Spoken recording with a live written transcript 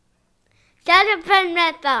Chapman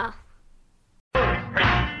method.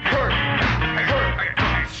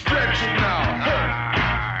 Stretch it now.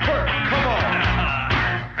 Come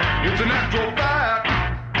on. It's a natural fact.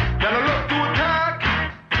 Gotta look to attack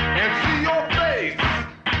and see your face.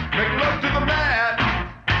 Make love to the mat,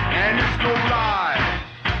 and it's no lie.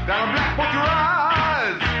 That'll black both your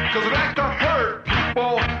eyes, 'cause it like to hurt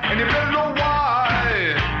people, and you better know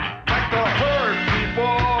why. Like to hurt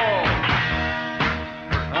people.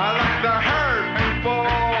 I like to hurt people.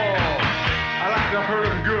 I like to hurt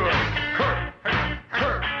them good.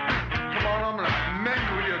 Hurt. Come on, I'm gonna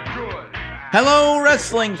mangle you good. Hello,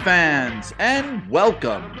 wrestling fans, and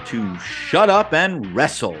welcome to Shut Up and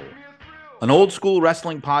Wrestle, an old school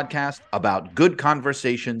wrestling podcast about good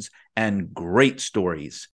conversations and great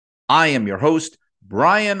stories. I am your host,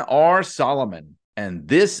 Brian R. Solomon, and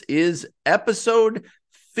this is episode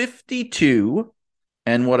 52,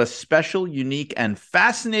 and what a special, unique, and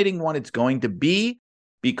fascinating one it's going to be,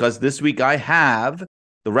 because this week I have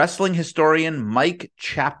the wrestling historian Mike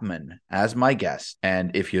Chapman as my guest.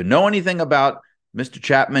 And if you know anything about Mr.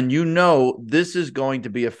 Chapman, you know this is going to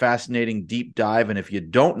be a fascinating deep dive. And if you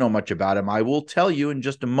don't know much about him, I will tell you in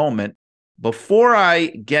just a moment. Before I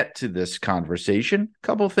get to this conversation, a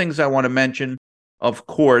couple of things I want to mention. Of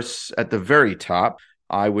course, at the very top,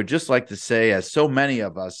 I would just like to say, as so many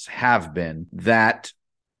of us have been, that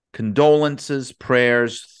condolences,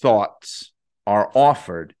 prayers, thoughts are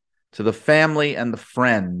offered to the family and the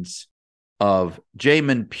friends of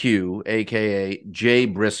Chapman Pugh, a.k.a. Jay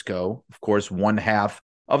Briscoe, of course, one half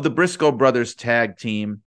of the Briscoe brothers tag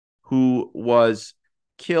team, who was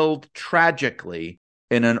killed tragically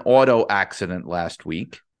in an auto accident last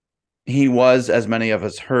week. He was, as many of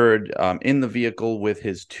us heard, in the vehicle with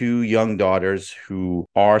his two young daughters, who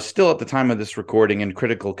are still at the time of this recording in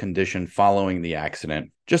critical condition following the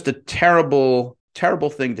accident. Just a terrible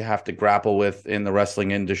thing to have to grapple with in the wrestling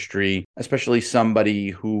industry, especially somebody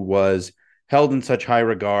who was held in such high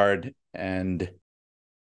regard and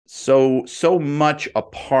so much a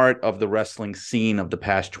part of the wrestling scene of the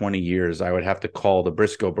past 20 years. I would have to call the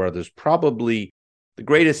Briscoe brothers probably the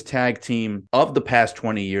greatest tag team of the past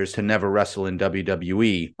 20 years to never wrestle in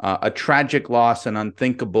WWE. A tragic loss, an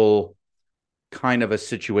unthinkable kind of a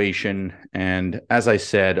situation. And as I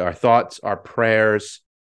said, our thoughts, our prayers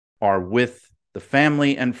are with the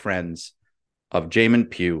family and friends of Chapman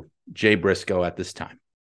Pugh, Jay Briscoe, at this time.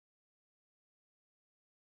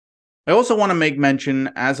 I also want to make mention,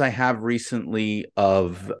 as I have recently,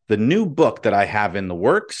 of the new book that I have in the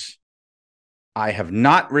works. I have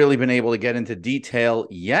not really been able to get into detail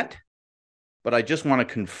yet, but I just want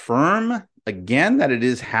to confirm again that it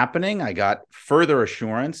is happening. I got further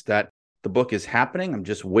assurance that the book is happening. I'm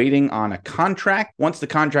just waiting on a contract. Once the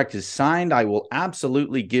contract is signed, I will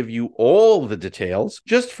absolutely give you all the details.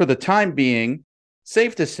 Just for the time being,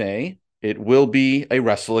 safe to say, it will be a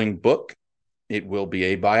wrestling book. It will be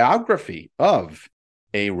a biography of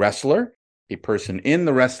a wrestler, a person in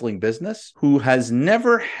the wrestling business who has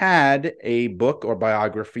never had a book or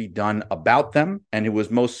biography done about them, and who was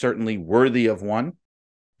most certainly worthy of one.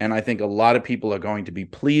 And I think a lot of people are going to be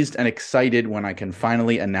pleased and excited when I can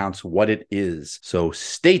finally announce what it is. So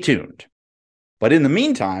stay tuned. But in the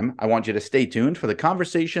meantime, I want you to stay tuned for the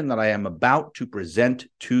conversation that I am about to present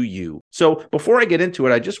to you. So before I get into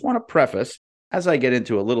it, I just want to preface, as I get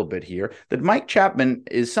into a little bit here, that Mike Chapman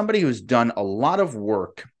is somebody who's done a lot of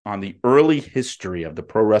work on the early history of the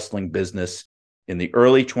pro wrestling business in the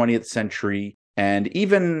early 20th century, and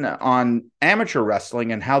even on amateur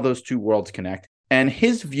wrestling and how those two worlds connect. And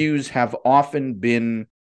his views have often been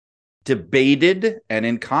debated and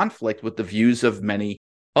in conflict with the views of many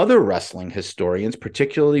other wrestling historians,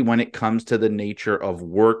 particularly when it comes to the nature of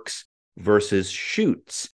works versus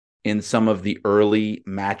shoots in some of the early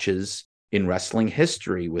matches in wrestling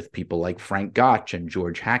history with people like Frank Gotch and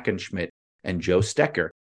George Hackenschmidt and Joe Stecker.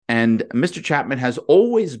 And Mr. Chapman has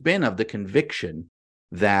always been of the conviction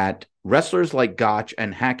that wrestlers like Gotch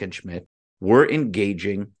and Hackenschmidt were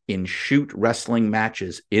engaging in shoot wrestling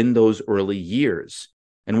matches in those early years.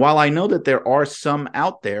 And while I know that there are some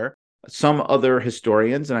out there, some other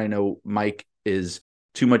historians, and I know Mike is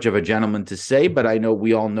too much of a gentleman to say, but I know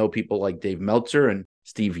we all know people like Dave Meltzer and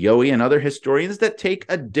Steve Yohe and other historians that take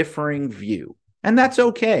a differing view. And that's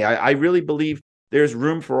okay. I really believe there's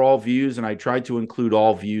room for all views, and I tried to include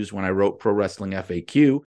all views when I wrote Pro Wrestling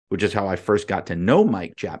FAQ, which is how I first got to know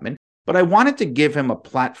Mike Chapman. But I wanted to give him a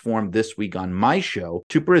platform this week on my show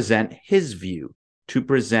to present his view, to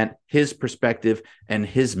present his perspective and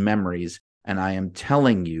his memories. And I am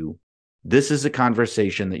telling you, this is a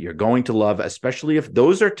conversation that you're going to love, especially if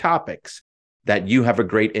those are topics that you have a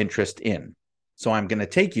great interest in. So I'm going to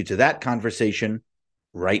take you to that conversation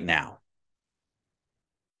right now.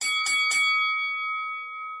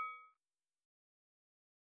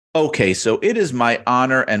 Okay, so it is my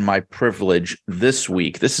honor and my privilege this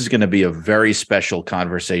week. This is going to be a very special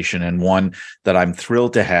conversation and one that I'm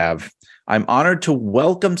thrilled to have. I'm honored to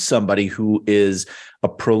welcome somebody who is a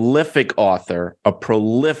prolific author, a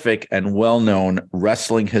prolific and well-known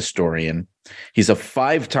wrestling historian. He's a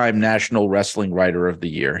 5-time National Wrestling Writer of the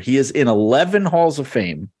Year. He is in 11 Halls of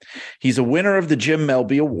Fame. He's a winner of the Jim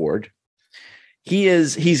Melby Award.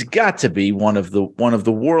 He's got to be one of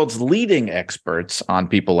the world's leading experts on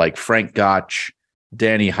people like Frank Gotch,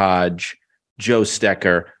 Danny Hodge, Joe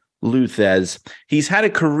Stecker, Lou Thez. He's had a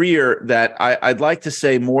career that I'd like to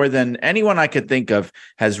say more than anyone I could think of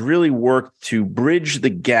has really worked to bridge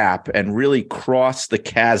the gap and really cross the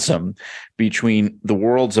chasm between the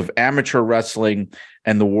worlds of amateur wrestling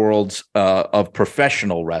and the worlds of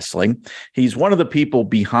professional wrestling. He's one of the people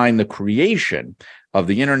behind the creation of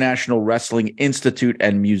the International Wrestling Institute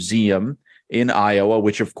and Museum in Iowa,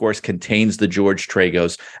 which of course contains the George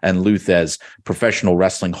Tragos and Lou Thez Professional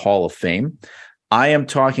Wrestling Hall of Fame. I am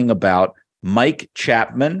talking about Mike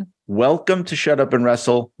Chapman. Welcome to Shut Up and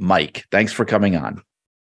Wrestle, Mike. Thanks for coming on.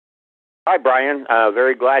 Hi, Brian.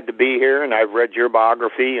 Very glad to be here, and I've read your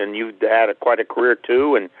biography, and you've had quite a career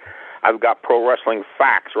too, and I've got Pro Wrestling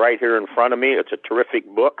Facts right here in front of me. It's a terrific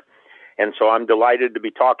book. And so I'm delighted to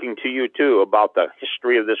be talking to you, too, about the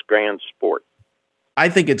history of this grand sport. I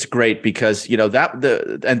think it's great because,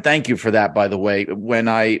 and thank you for that, by the way. When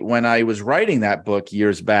I was writing that book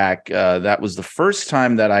years back, that was the first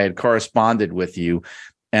time that I had corresponded with you.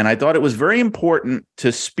 And I thought it was very important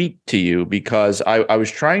to speak to you because I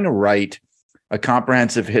was trying to write a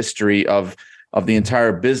comprehensive history of the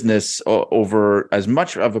entire business over as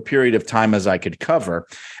much of a period of time as I could cover.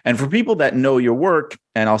 And for people that know your work,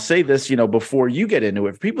 and I'll say this, before you get into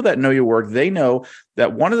it, for people that know your work, they know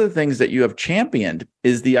that one of the things that you have championed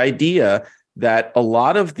is the idea that a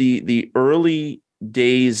lot of the early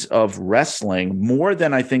days of wrestling, more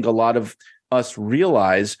than I think a lot of us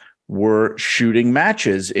realize, were shooting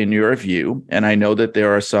matches in your view. And I know that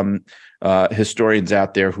there are some historians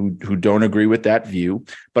out there who don't agree with that view,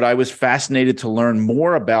 but I was fascinated to learn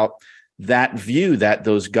more about that view, that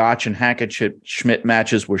those Gotch and Hackett-Schmidt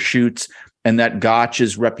matches were shoots, and that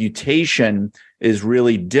Gotch's reputation is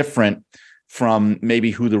really different from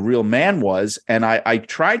maybe who the real man was. And I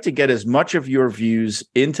tried to get as much of your views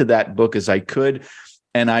into that book as I could.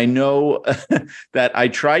 And I know that I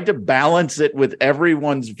tried to balance it with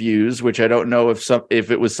everyone's views, which I don't know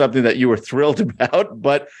if it was something that you were thrilled about,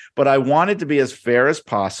 but I wanted to be as fair as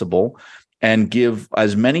possible and give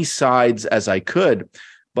as many sides as I could.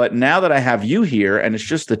 But now that I have you here and it's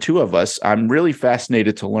just the two of us, I'm really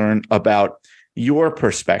fascinated to learn about your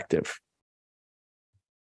perspective.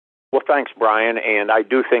 Well, thanks, Brian. And I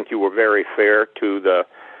do think you were very fair to the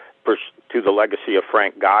legacy of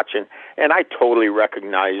Frank Gotch, and I totally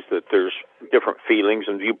recognize that there's different feelings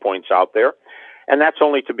and viewpoints out there, and that's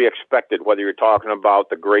only to be expected, whether you're talking about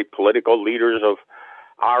the great political leaders of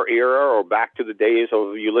our era or back to the days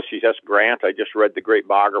of Ulysses S. Grant. I just read the great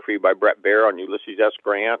biography by Brett Baer on Ulysses S.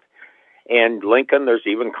 Grant, and Lincoln. There's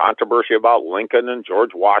even controversy about Lincoln and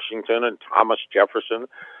George Washington and Thomas Jefferson,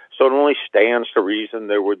 so it only stands to reason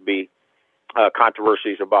there would be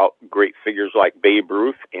controversies about great figures like Babe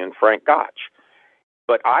Ruth and Frank Gotch.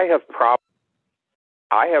 But I have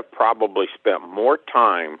probably spent more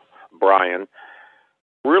time, Brian,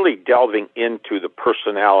 really delving into the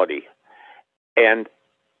personality and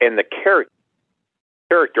the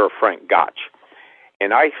character of Frank Gotch.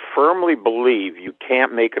 And I firmly believe you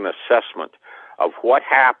can't make an assessment of what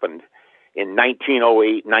happened in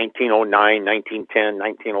 1908, 1909, 1910,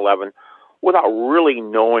 1911 without really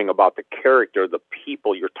knowing about the character of the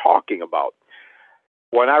people you're talking about.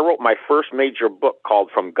 When I wrote my first major book called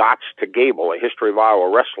From Gotch to Gable, A History of Iowa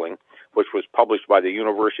Wrestling, which was published by the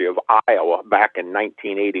University of Iowa back in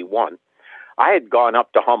 1981, I had gone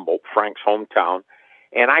up to Humboldt, Frank's hometown,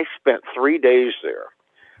 and I spent 3 days there.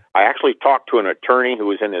 I actually talked to an attorney who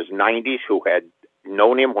was in his 90s who had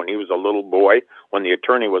known him when he was a little boy, when the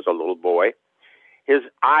attorney was a little boy. His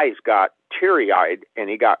eyes got teary-eyed, and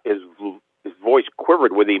his voice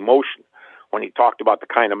quivered with emotion when he talked about the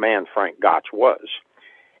kind of man Frank Gotch was.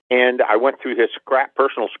 And I went through his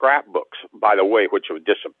personal scrapbooks, by the way, which have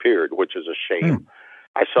disappeared, which is a shame.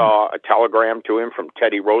 I saw a telegram to him from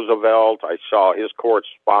Teddy Roosevelt. I saw his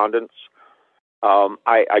correspondence.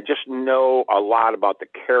 I just know a lot about the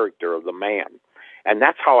character of the man. And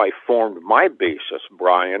that's how I formed my basis,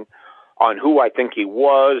 Brian, on who I think he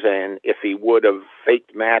was and if he would have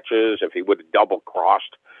faked matches, if he would have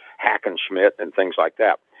double-crossed Hackenschmidt and things like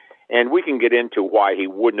that. And we can get into why he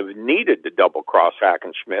wouldn't have needed to double cross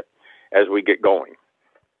Hackenschmidt as we get going.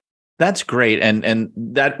 That's great, and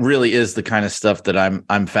that really is the kind of stuff that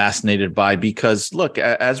I'm fascinated by, because look,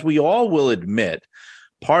 as we all will admit,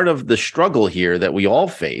 part of the struggle here that we all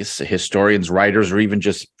face, historians, writers, or even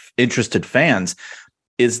just interested fans,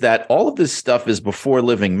 is that all of this stuff is before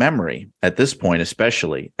living memory at this point,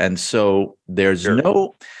 especially, and so there's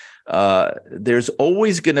there's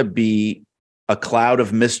always going to be a cloud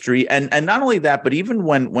of mystery, and not only that, but even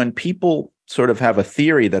when people sort of have a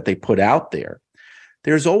theory that they put out there,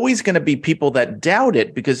 there's always going to be people that doubt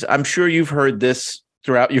it, because I'm sure you've heard this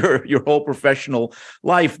throughout your whole professional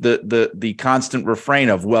life, the constant refrain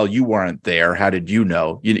of, well, you weren't there, how did you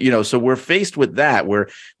know? You know, so we're faced with that, where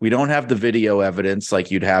we don't have the video evidence like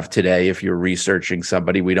you'd have today if you're researching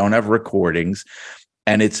somebody. We don't have recordings,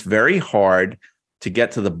 and it's very hard to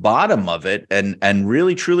get to the bottom of it and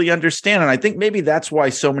really truly understand. And I think maybe that's why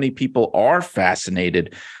so many people are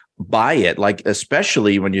fascinated by it, like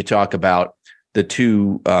especially when you talk about the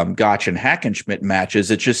two Gotch and Hackenschmidt matches.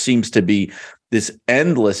 It just seems to be this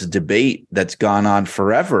endless debate that's gone on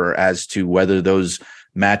forever as to whether those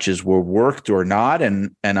matches were worked or not.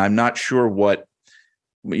 And I'm not sure what,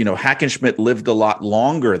 Hackenschmidt lived a lot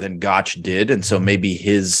longer than Gotch did. And so maybe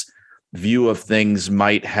his view of things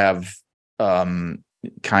might have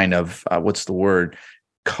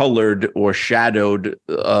colored or shadowed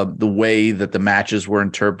the way that the matches were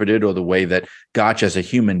interpreted, or the way that Gotch as a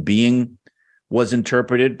human being was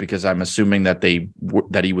interpreted, because I'm assuming that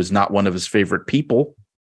that he was not one of his favorite people.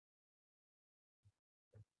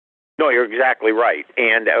 No, you're exactly right.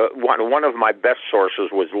 And one of my best sources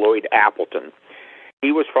was Lloyd Appleton.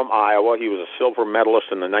 He was from Iowa. He was a silver medalist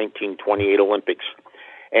in the 1928 Olympics.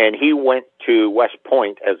 And he went to West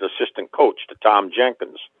Point as assistant coach to Tom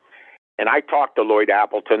Jenkins. And I talked to Lloyd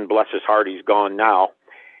Appleton, bless his heart, he's gone now.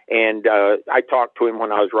 And I talked to him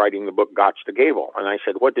when I was writing the book Gotch to Gable. And I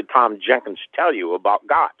said, what did Tom Jenkins tell you about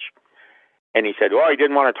Gotch? And he said, well, he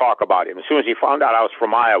didn't want to talk about him. As soon as he found out I was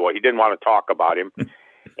from Iowa, he didn't want to talk about him.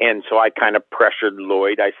 And so I kind of pressured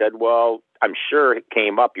Lloyd. I said, well, I'm sure it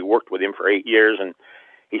came up. You worked with him for 8 years. And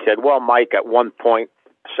he said, well, Mike, at one point,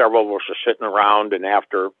 several of us were sitting around, and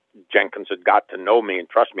after Jenkins had got to know me and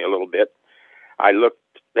trust me a little bit, I looked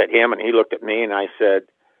at him and he looked at me, and I said,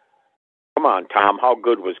 come on, Tom, how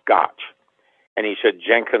good was Gotch? And he said,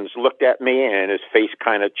 Jenkins looked at me and his face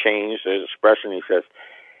kind of changed, his expression. He says,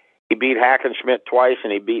 he beat Hackenschmidt twice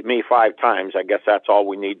and he beat me 5 times. I guess that's all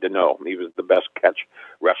we need to know. He was the best catch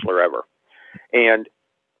wrestler ever. And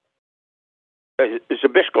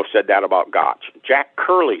Zbyszko said that about Gotch. Jack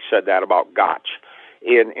Curley said that about Gotch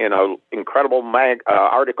in an incredible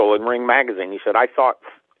article in Ring Magazine. He said, I thought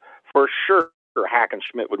for sure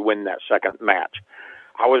Hackenschmidt would win that second match.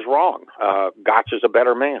 I was wrong. Gotch is a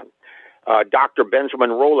better man. Dr. Benjamin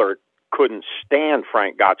Roller couldn't stand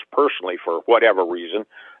Frank Gotch personally for whatever reason.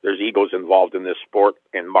 There's egos involved in this sport,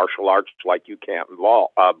 in martial arts, like you can't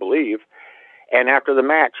believe. And after the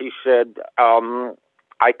match, he said,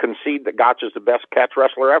 I concede that Gotch is the best catch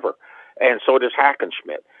wrestler ever, and so does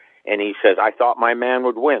Hackenschmidt. And he says, I thought my man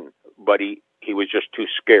would win, but he was just too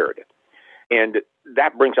scared. And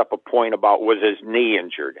that brings up a point about, was his knee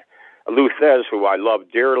injured? Lou Thez, who I love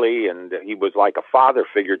dearly, and he was like a father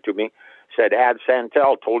figure to me, said Ad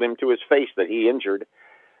Santel told him to his face that he injured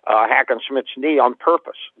Hackenschmidt's knee on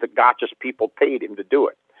purpose, that Gotch's people paid him to do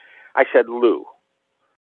it. I said, Lou,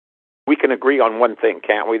 we can agree on one thing,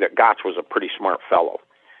 can't we, that Gotch was a pretty smart fellow.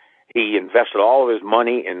 He invested all of his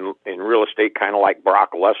money in real estate, kind of like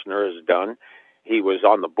Brock Lesnar has done. He was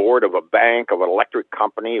on the board of a bank, of an electric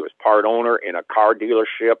company. He was part owner in a car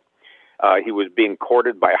dealership. He was being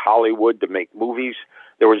courted by Hollywood to make movies.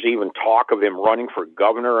 There was even talk of him running for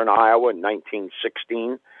governor in Iowa in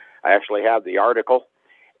 1916. I actually have the article.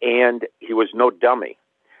 And he was no dummy.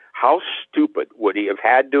 How stupid would he have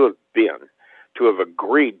had to have been to have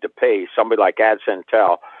agreed to pay somebody like Ad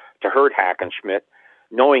Santel to hurt Hackenschmidt,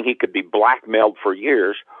 knowing he could be blackmailed for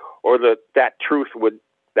years, or that truth would,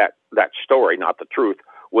 that story, not the truth,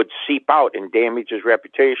 would seep out and damage his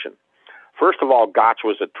reputation. First of all, Gotch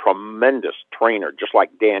was a tremendous trainer, just like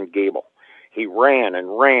Dan Gable. He ran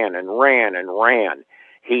and ran and ran and ran.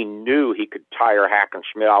 He knew he could tire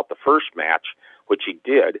Hackenschmidt out the first match, which he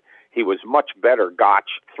did. He was much better, Gotch,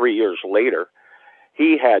 3 years later.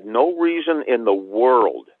 He had no reason in the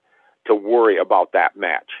world to worry about that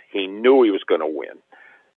match. He knew he was going to win.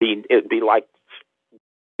 It'd be like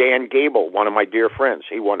Dan Gable, one of my dear friends.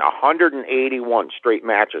 He won 181 straight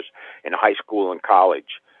matches in high school and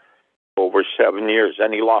college over 7 years.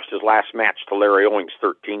 Then he lost his last match to Larry Owings,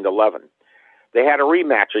 13-11. They had a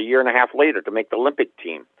rematch a year and a half later to make the Olympic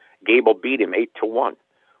team. Gable beat him 8-1.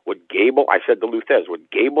 Would Gable, I said to Luthez, would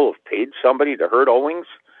Gable have paid somebody to hurt Owings?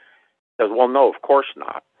 He says, well, no, of course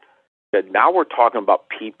not. He said, now we're talking about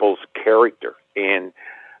people's character and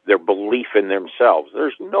their belief in themselves.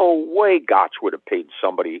 There's no way Gotch would have paid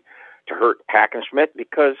somebody to hurt Hackenschmidt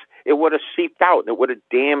because it would have seeped out and it would have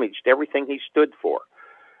damaged everything he stood for.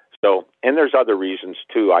 So, and there's other reasons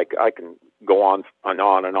too. I can go on and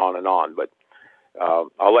on and on and on, but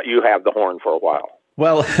I'll let you have the horn for a while.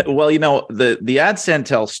 Well, the Ad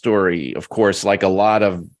Santel story, of course, like a lot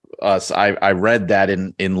of us, I read that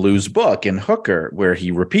in Lou's book in Hooker, where he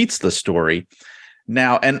repeats the story.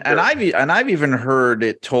 Now, and I've even heard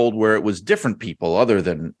it told where it was different people other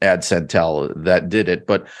than Ad Santel that did it.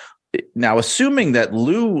 But now, assuming that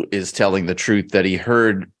Lou is telling the truth, that he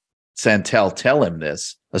heard Santel tell him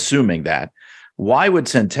this, assuming that, why would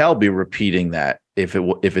Santel be repeating that if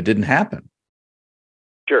it didn't happen?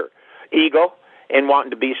 Sure, ego and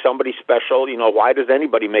wanting to be somebody special. Why does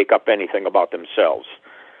anybody make up anything about themselves?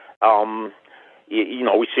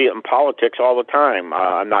 We see it in politics all the time.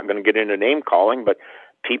 I'm not going to get into name calling, but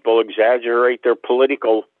people exaggerate their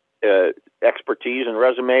political expertise and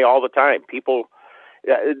resume all the time. People,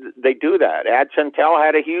 they do that. Ad Santel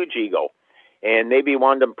had a huge ego, and maybe he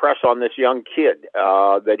wanted to impress on this young kid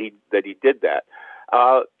that he did that.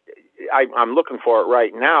 I'm looking for it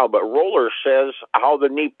right now, but Roller says how the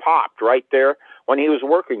knee popped right there when he was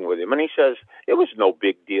working with him, and he says it was no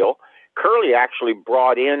big deal. Curly actually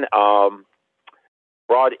brought in an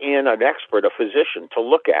expert, a physician, to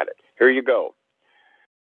look at it. Here you go.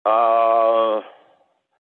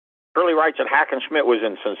 Curly writes that Hackenschmidt was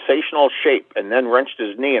in sensational shape and then wrenched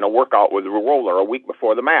his knee in a workout with Roller a week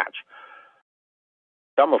before the match.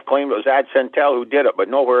 Some have claimed it was Ad Santel who did it, but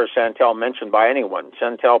nowhere is Santel mentioned by anyone.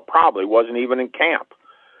 Santel probably wasn't even in camp.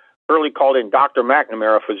 Curly called in Dr.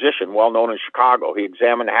 McNamara, a physician well known in Chicago. He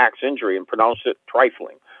examined Hack's injury and pronounced it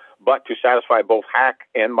trifling. But to satisfy both Hack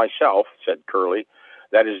and myself, said Curly,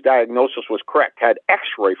 that his diagnosis was correct, had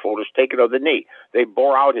X-ray photos taken of the knee. They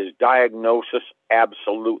bore out his diagnosis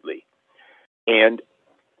absolutely. And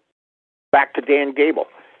back to Dan Gable.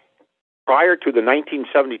 Prior to the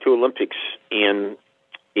 1972 Olympics in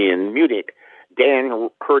Munich, Dan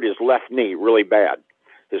hurt his left knee really bad.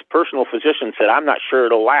 His personal physician said, I'm not sure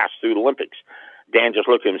it'll last through the Olympics. Dan just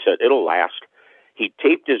looked at him and said, it'll last. He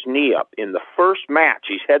taped his knee up. In the first match,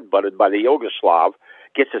 he's headbutted by the Yugoslav,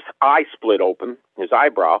 gets his eye split open, his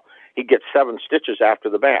eyebrow. He gets 7 stitches after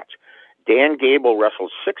the match. Dan Gable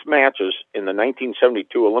wrestled 6 matches in the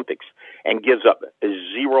 1972 Olympics and gives up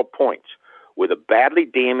 0 points with a badly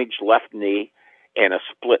damaged left knee and a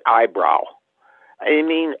split eyebrow. I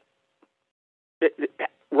mean,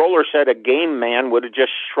 Roller said a game man would have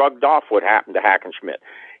just shrugged off what happened to Hackenschmidt.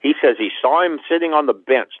 He says he saw him sitting on the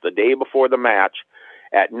bench the day before the match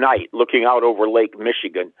at night looking out over Lake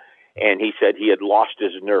Michigan, and he said he had lost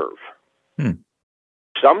his nerve.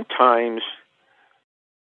 Sometimes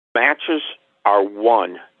matches are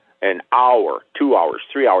won an hour, 2 hours,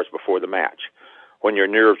 3 hours before the match when your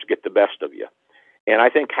nerves get the best of you. And I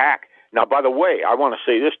think Hack, now, by the way, I want to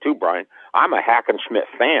say this too, Brian. I'm a Hackenschmidt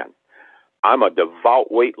fan. I'm a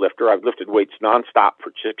devout weightlifter. I've lifted weights nonstop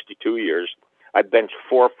for 62 years. I benched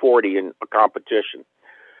 440 in a competition.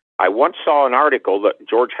 I once saw an article that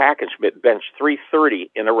George Hackenschmidt benched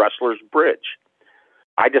 330 in a wrestler's bridge.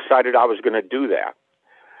 I decided I was going to do that.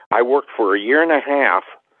 I worked for a year and a half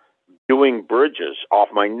doing bridges off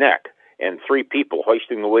my neck and 3 people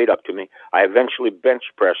hoisting the weight up to me. I eventually bench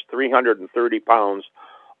pressed 330 pounds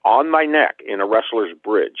on my neck in a wrestler's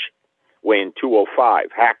bridge, weighing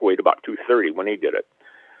 205. Hack weighed about 230 when he did it.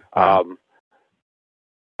 I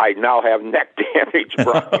now have neck damage,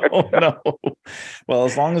 Brian. Oh, no. Well,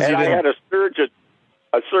 as long as and you didn't... I had a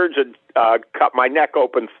surgeon cut my neck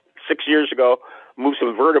open 6 years ago, moved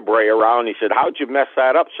some vertebrae around. He said, how'd you mess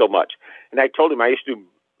that up so much? And I told him I used to do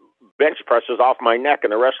bench presses off my neck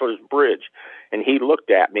in a wrestler's bridge. And he looked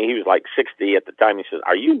at me. He was like 60 at the time. He says,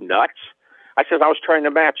 are you nuts? I said, I was trying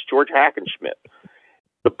to match George Hackenschmidt.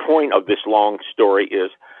 The point of this long story is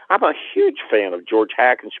I'm a huge fan of George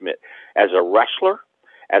Hackenschmidt as a wrestler,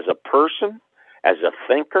 as a person, as a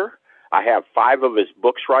thinker. I have 5 of his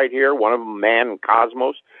books right here, one of them, Man and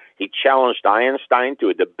Cosmos. He challenged Einstein to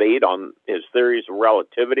a debate on his theories of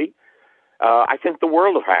relativity. I think the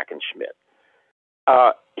world of Hackenschmidt.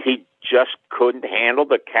 He just couldn't handle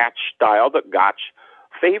the catch style that Gotch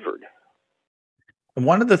favored.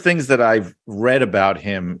 One of the things that I've read about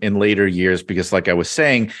him in later years, because like I was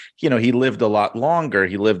saying, he lived a lot longer.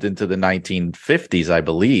 He lived into the 1950s, I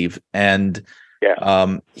believe. And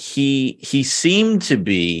he seemed to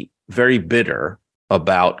be very bitter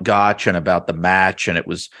about Gotch and about the match. And it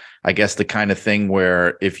was, I guess, the kind of thing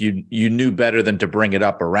where if you knew better than to bring it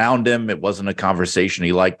up around him, it wasn't a conversation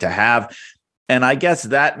he liked to have. And I guess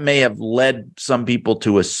that may have led some people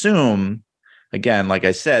to assume, again, like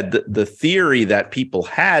I said, the theory that people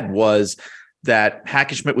had was that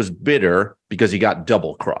Hackenschmidt was bitter because he got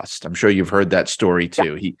double crossed. I'm sure you've heard that story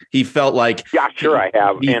too. Yeah. He felt like I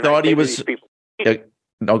have. He thought he was.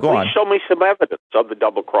 No, go on. Show me some evidence of the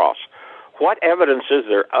double cross. What evidence is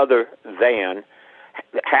there other than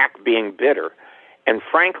Hack being bitter? And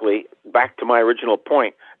frankly, back to my original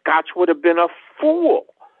point, Gotch would have been a fool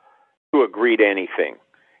to agree to anything.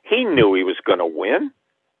 He knew he was going to win.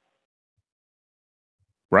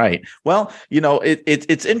 Right. Well,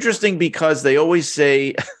 it's interesting because they always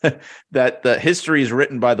say that the history is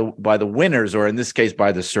written by the winners, or in this case,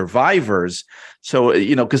 by the survivors. So,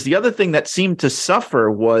 because the other thing that seemed to suffer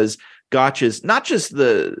was Gotch's, not just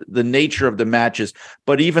the nature of the matches,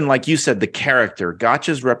 but even, like you said, the character,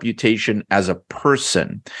 Gotch's reputation as a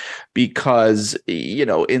person, because,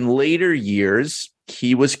 in later years,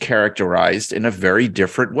 he was characterized in a very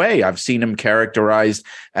different way. I've seen him characterized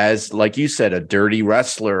as, like you said, a dirty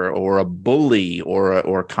wrestler or a bully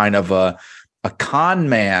or kind of a con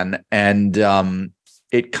man. And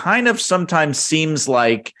it kind of sometimes seems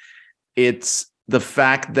like it's the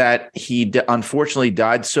fact that he unfortunately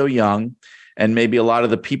died so young, and maybe a lot of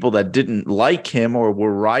the people that didn't like him or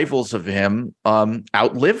were rivals of him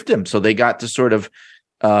outlived him. So they got to sort of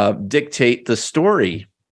dictate the story.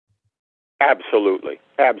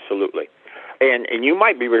 Absolutely. And you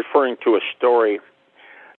might be referring to a story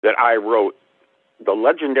that I wrote, the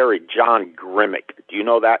legendary John Grimmick. Do you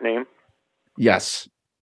know that name? Yes.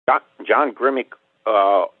 John Grimmick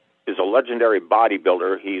is a legendary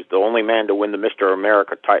bodybuilder. He's the only man to win the Mr.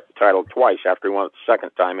 America title twice after he won it the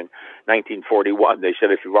second time in 1941. They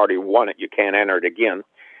said if you've already won it, you can't enter it again.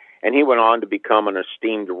 And he went on to become an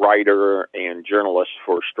esteemed writer and journalist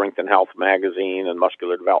for Strength and Health magazine and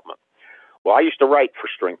Muscular Development. Well, I used to write for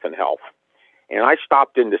Strength and Health, and I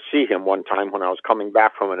stopped in to see him one time when I was coming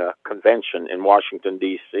back from a convention in Washington,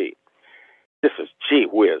 D.C. This is, gee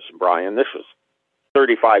whiz, Brian, this was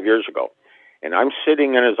 35 years ago. And I'm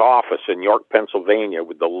sitting in his office in York, Pennsylvania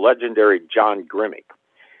with the legendary John Grimmick.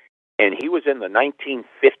 And he was in the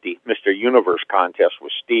 1950 Mr. Universe contest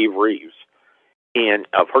with Steve Reeves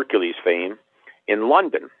of Hercules fame in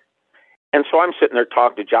London. And so I'm sitting there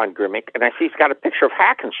talking to John Grimmick, and I see he's got a picture of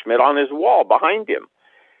Hackenschmidt on his wall behind him.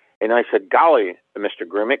 And I said, golly, Mr.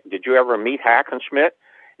 Grimmick, did you ever meet Hackenschmidt?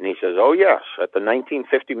 And he says, oh, yes, at the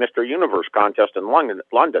 1950 Mr. Universe contest in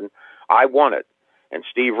London, I won it, and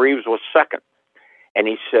Steve Reeves was second. And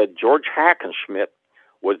he said, George Hackenschmidt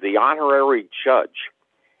was the honorary judge.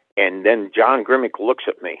 And then John Grimmick looks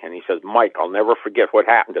at me, and he says, Mike, I'll never forget what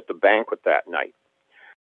happened at the banquet that night.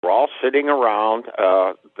 We're all sitting around,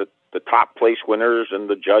 the top place winners and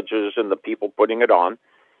the judges and the people putting it on.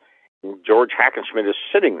 George Hackenschmidt is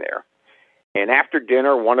sitting there. And after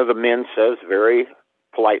dinner, one of the men says very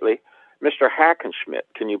politely, Mr. Hackenschmidt,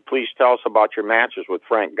 can you please tell us about your matches with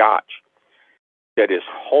Frank Gotch? That his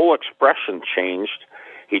whole expression changed.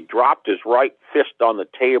 He dropped his right fist on the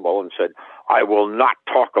table and said, I will not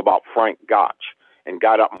talk about Frank Gotch, and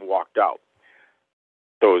got up and walked out.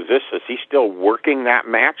 So is he still working that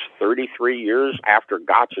match 33 years after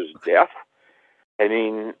Gotch's death? I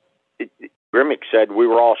mean, Grimmick said we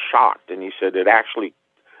were all shocked, and he said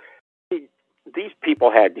these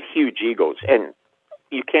people had huge egos, and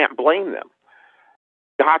you can't blame them.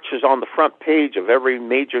 Gotch is on the front page of every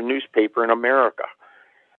major newspaper in America.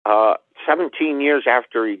 17 years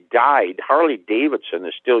after he died, Harley Davidson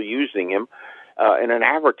is still using him in an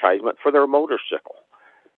advertisement for their motorcycle.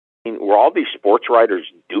 I mean, were all these sports writers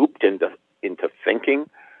duped into thinking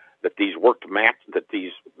that these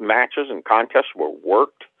matches and contests were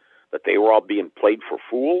worked, that they were all being played for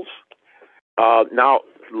fools? Now,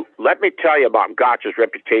 let me tell you about Gotch's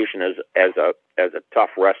reputation as a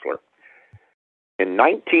tough wrestler. In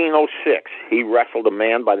 1906, he wrestled a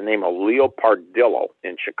man by the name of Leo Pardillo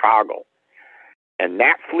in Chicago. And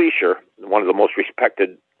Nat Fleischer, one of the most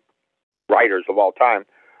respected writers of all time,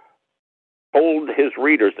 told his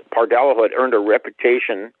readers that Pardillo had earned a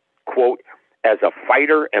reputation, quote, as a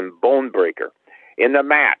fighter and bone breaker. In the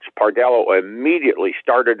match, Pardillo immediately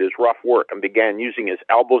started his rough work and began using his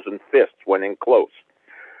elbows and fists when in close.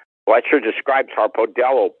 Fletcher describes how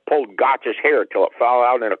Pardillo pulled Gotch's hair till it fell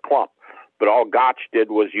out in a clump, but all Gotch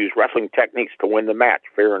did was use wrestling techniques to win the match,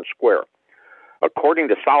 fair and square. According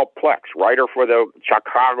to Sal Plex, writer for the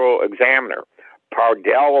Chicago Examiner,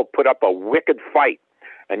 Pardillo put up a wicked fight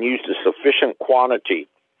and used a sufficient quantity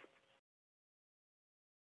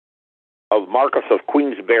of Marcus of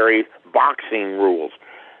Queensberry boxing rules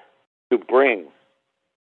to bring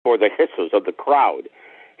for the hisses of the crowd.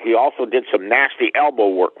 He also did some nasty elbow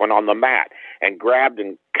work when on the mat and grabbed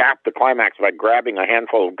and capped the climax by grabbing a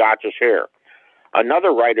handful of Gotch's hair.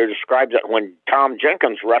 Another writer describes that when Tom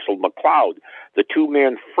Jenkins wrestled McLeod, the two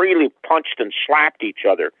men freely punched and slapped each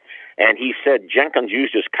other. And he said Jenkins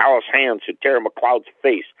used his callous hands to tear McLeod's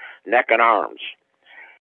face, neck, and arms.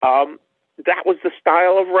 That was the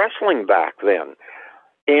style of wrestling back then.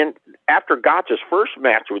 And after Gotch's first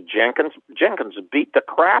match with Jenkins, Jenkins beat the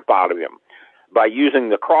crap out of him by using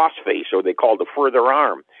the crossface, or they called the further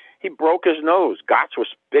arm. He broke his nose. Gotch was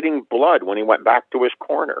spitting blood when he went back to his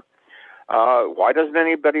corner. Why doesn't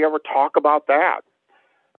anybody ever talk about that?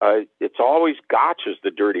 It's always Gotch as the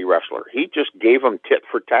dirty wrestler. He just gave him tit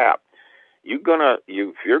for tat.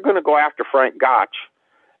 If you're gonna go after Frank Gotch,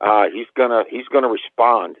 he's gonna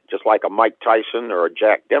respond just like a Mike Tyson or a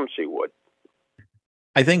Jack Dempsey would.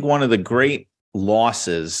 I think one of the great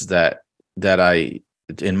losses that I,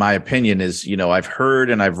 in my opinion, is, I've heard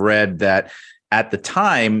and I've read that at the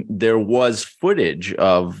time there was footage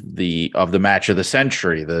of the match of the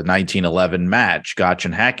century, the 1911 match, Gotch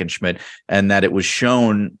and Hackenschmidt, and that it was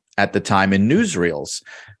shown at the time in newsreels.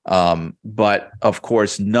 But of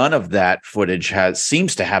course, none of that footage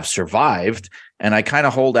seems to have survived. And I kind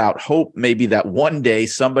of hold out hope maybe that one day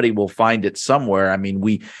somebody will find it somewhere. I mean,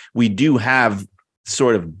 we do have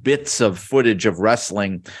sort of bits of footage of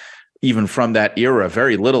wrestling even from that era,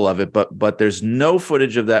 very little of it, but there's no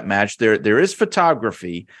footage of that match. There is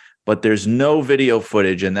photography, but there's no video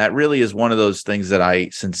footage. And that really is one of those things that I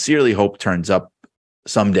sincerely hope turns up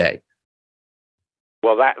someday.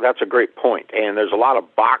 Well, that's a great point. And there's a lot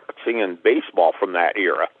of boxing and baseball from that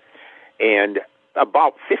era. And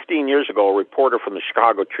about 15 years ago, a reporter from the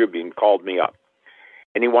Chicago Tribune called me up,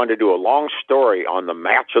 and he wanted to do a long story on the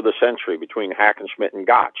match of the century between Hackenschmidt and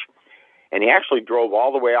Gotch. And he actually drove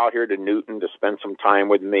all the way out here to Newton to spend some time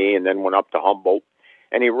with me, and then went up to Humboldt.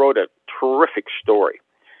 And he wrote a terrific story.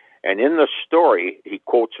 And in the story, he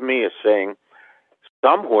quotes me as saying,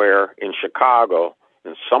 somewhere in Chicago,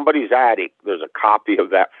 in somebody's attic, there's a copy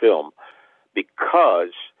of that film,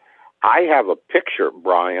 because I have a picture,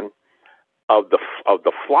 Brian, of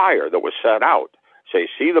the flyer that was set out. Say,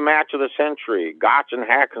 see the match of the century, Gotch and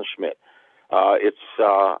Hackenschmidt. It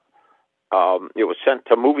was sent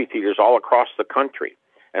to movie theaters all across the country.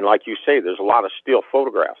 And like you say, there's a lot of still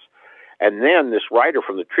photographs. And then this writer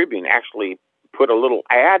from the Tribune actually put a little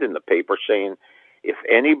ad in the paper saying, if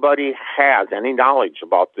anybody has any knowledge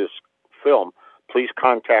about this film, please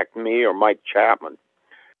contact me or Mike Chapman.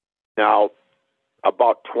 Now,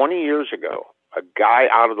 about 20 years ago, a guy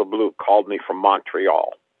out of the blue called me from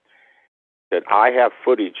Montreal. Said, I have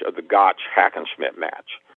footage of the Gotch-Hackenschmidt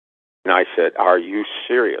match. And I said, are you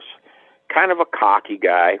serious? Kind of a cocky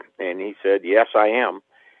guy. And he said, yes, I am.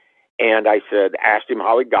 And I asked him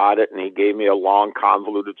how he got it, and he gave me a long,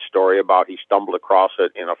 convoluted story about he stumbled across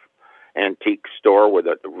it in an antique store with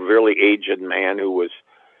a really aged man who was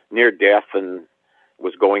near death and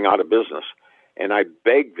was going out of business. And I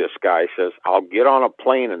begged this guy, says, I'll get on a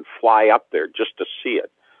plane and fly up there just to see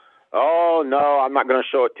it. Oh, no, I'm not going to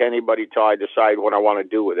show it to anybody till I decide what I want to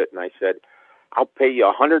do with it. And I said, I'll pay you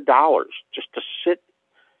 $100 just to sit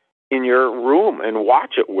in your room and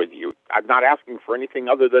watch it with you. I'm not asking for anything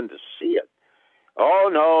other than to see it. Oh,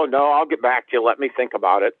 no, I'll get back to you. Let me think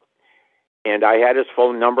about it. And I had his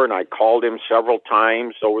phone number, and I called him several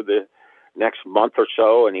times over the next month or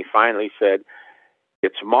so, and he finally said,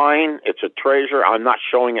 it's mine. It's a treasure. I'm not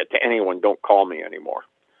showing it to anyone. Don't call me anymore.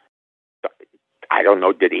 I don't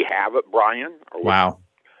know. Did he have it, Brian? Or wow.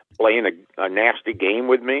 Playing a nasty game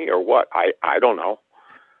with me or what? I don't know.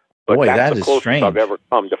 But boy, that's that the is closest strange. I've ever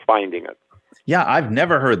come to finding it. Yeah, I've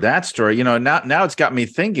never heard that story. Now it's got me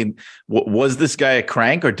thinking, was this guy a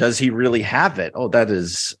crank, or does he really have it? Oh, that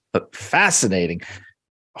is fascinating.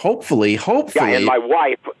 Hopefully. Yeah, and my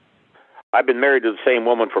wife, I've been married to the same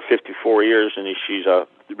woman for 54 years, and she's a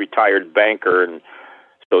retired banker, and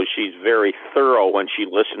so she's very thorough when she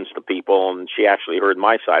listens to people, and she actually heard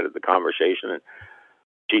my side of the conversation, and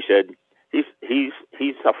she said, he's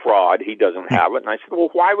a fraud. He doesn't have it. And I said, well,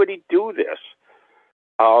 why would he do this?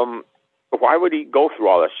 Why would he go through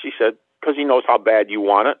all this? She said, because he knows how bad you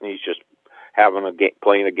want it, and he's just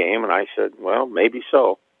playing a game. And I said, well, maybe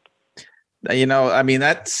so.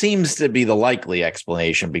 That seems to be the likely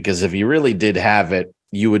explanation, because if he really did have it,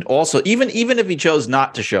 you would also, even if he chose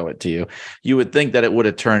not to show it to you, you would think that it would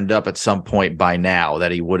have turned up at some point by now,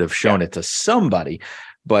 that he would have shown it to somebody.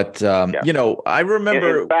 But, I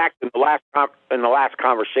remember. In fact, in the last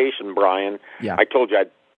conversation, Brian, yeah. I told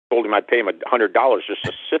him I'd pay him $100 just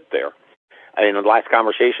to sit there. in the last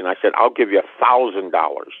conversation, I said, I'll give you $1,000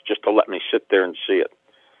 just to let me sit there and see it.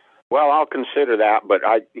 Well, I'll consider that, but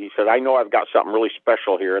he said, I know I've got something really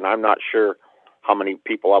special here, and I'm not sure how many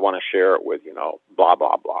people I want to share it with, blah,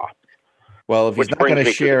 blah, blah. Well, if he's not going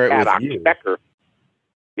to share it with you. Stecker.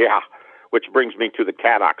 Yeah, which brings me to the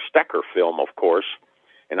Caddock Stecker film, of course,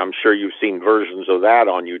 and I'm sure you've seen versions of that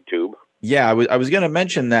on YouTube. Yeah, I was going to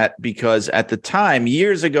mention that because at the time,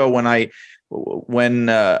 years ago, when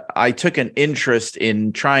I took an interest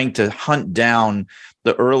in trying to hunt down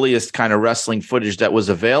the earliest kind of wrestling footage that was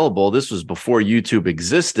available, this was before YouTube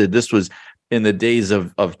existed. This was in the days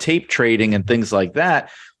of tape trading and things like that.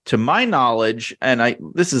 To my knowledge, and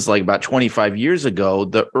this is like about 25 years ago,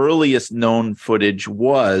 the earliest known footage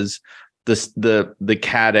was the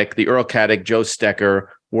Earl Caddock, Joe Stecker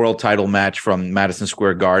world title match from Madison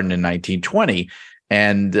Square Garden in 1920.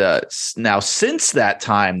 And now since that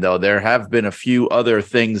time, though, there have been a few other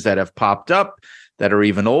things that have popped up that are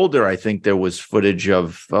even older. I think there was footage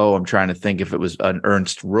of, I'm trying to think if it was an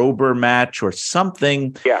Ernst Rober match or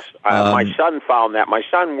something. Yes, my son found that. My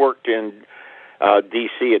son worked in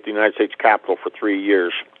D.C. at the United States Capitol for 3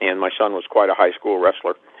 years, and my son was quite a high school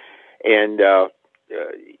wrestler. And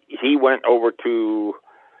he went over to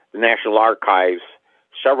the National Archives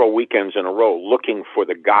several weekends in a row looking for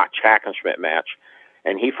the Gotch Hackenschmidt match,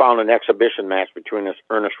 and he found an exhibition match between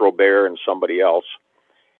Ernest Robert and somebody else,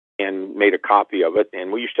 and made a copy of it.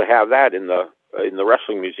 And we used to have that in the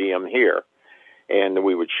wrestling museum here, and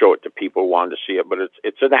we would show it to people who wanted to see it. But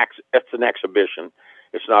it's an exhibition.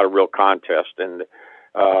 It's not a real contest, and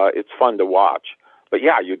it's fun to watch. But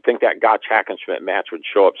yeah, you'd think that Gotch Hackenschmidt match would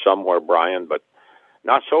show up somewhere, Brian, but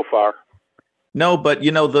not so far. No, but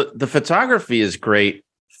the photography is great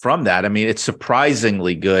from that. I mean, it's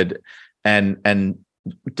surprisingly good, and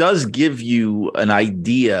does give you an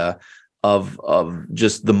idea of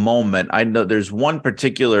just the moment. I know there's one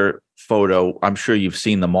particular photo, I'm sure you've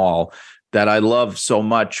seen them all, that I love so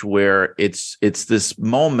much, where it's this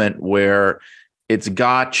moment where it's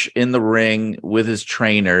Gotch in the ring with his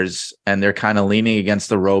trainers, and they're kind of leaning against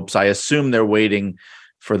the ropes. I assume they're waiting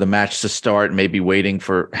for the match to start, maybe waiting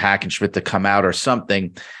for Hackenschmidt to come out or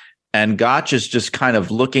something. And Gotch is just kind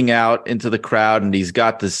of looking out into the crowd, and he's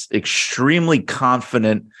got this extremely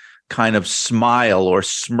confident kind of smile or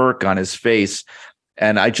smirk on his face.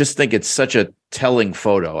 And I just think it's such a telling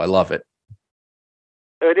photo. I love it.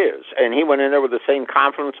 It is. And he went in there with the same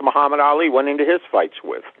confidence Muhammad Ali went into his fights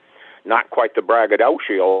with. Not quite the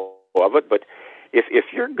braggadocio of it, but if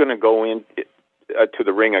you're going to go in to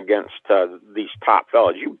the ring against these top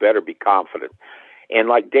fellas, you better be confident. And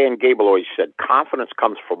like Dan Gable always said, confidence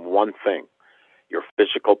comes from one thing, your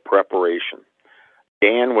physical preparation.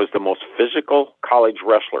 Dan was the most physical college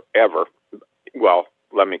wrestler ever. Well,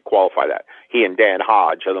 let me qualify that. He and Dan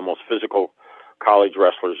Hodge are the most physical college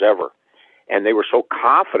wrestlers ever. And they were so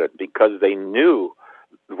confident because they knew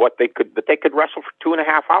that they could wrestle for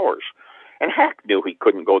 2.5 hours. And Hack knew he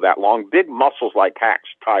couldn't go that long. Big muscles like Hack's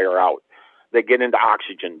tire out. They get into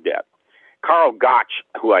oxygen debt. Carl Gotch,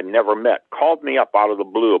 who I never met, called me up out of the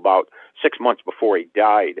blue about 6 months before he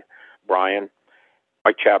died. Brian,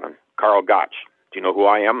 Mike Chapman, Carl Gotch, do you know who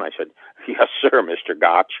I am? I said, yes, sir, Mr.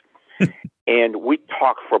 Gotch. And we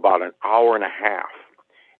talked for about an hour and a half.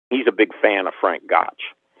 He's a big fan of Frank Gotch.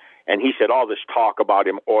 And he said all this talk about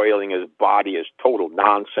him oiling his body is total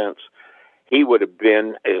nonsense. He would have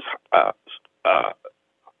been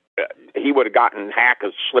he would have gotten Hack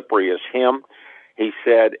as slippery as him. He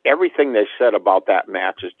said everything they said about that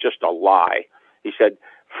match is just a lie. He said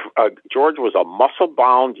George was a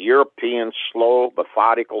muscle-bound, European, slow,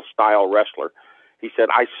 methodical style wrestler. He said,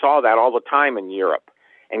 I saw that all the time in Europe.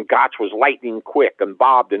 And Gotch was lightning quick and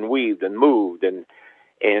bobbed and weaved and moved. And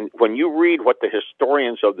when you read what the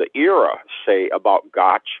historians of the era say about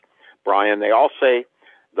Gotch, Brian, they all say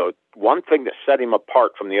the one thing that set him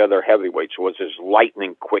apart from the other heavyweights was his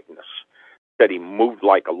lightning quickness, that he moved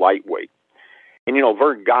like a lightweight. And,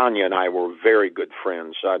 Vern Gagne and I were very good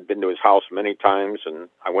friends. I'd been to his house many times, and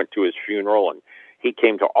I went to his funeral, and he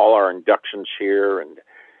came to all our inductions here and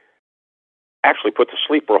actually put the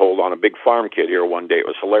sleeper hold on a big farm kid here one day. It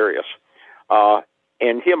was hilarious.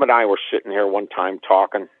 And him and I were sitting here one time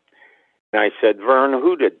talking, and I said, Vern,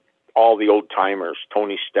 who did all the old-timers,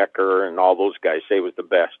 Tony Stecker and all those guys, say was the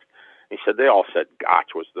best? He said, they all said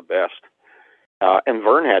Gotch was the best. And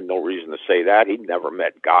Vern had no reason to say that. He'd never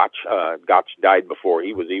met Gotch. Gotch died before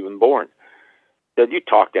he was even born. He said, you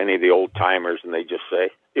talk to any of the old-timers, and they just say,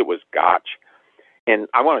 it was Gotch. And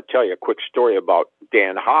I want to tell you a quick story about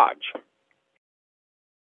Dan Hodge.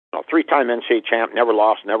 A 3-time NCAA champ, never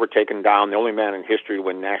lost, never taken down, the only man in history to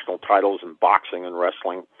win national titles in boxing and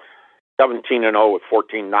wrestling. 17-0 with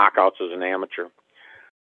 14 knockouts as an amateur.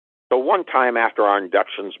 So one time after our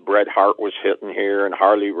inductions, Bret Hart was hitting here, and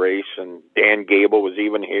Harley Race, and Dan Gable was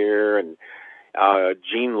even here, and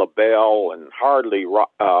Gene LaBelle, and Harley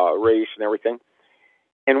Race, and everything.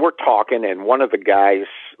 And we're talking, and one of the guys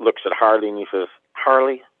looks at Harley, and he says,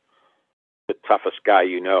 "Harley, the toughest guy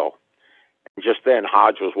you know." And just then,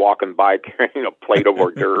 Hodge was walking by carrying a plate of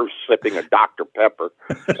hors d'oeuvres, sipping a Dr. Pepper.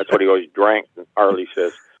 That's what he always drank. And Harley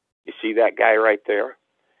says, "You see that guy right there?"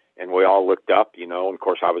 And we all looked up, and of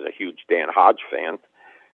course I was a huge Dan Hodge fan.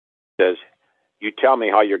 He says, "You tell me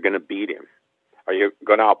how you're going to beat him. Are you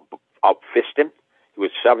going to out fist him? He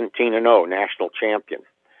was 17-0, national champion.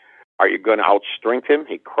 Are you going to out-strength him?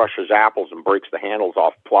 He crushes apples and breaks the handles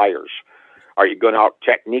off pliers. Are you going to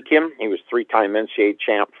out-technique him? He was 3-time NCAA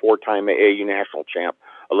champ, 4-time AAU national champ,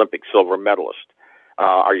 Olympic silver medalist.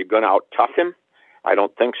 Are you going to out-tough him? I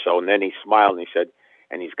don't think so." And then he smiled and he said,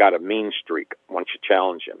 "And he's got a mean streak once you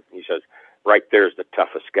challenge him." He says, "Right there's the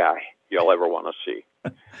toughest guy you'll ever want to see."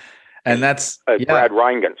 And that's Brad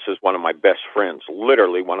Reingans is one of my best friends,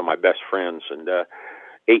 literally one of my best friends, and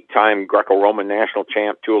 8-time Greco-Roman national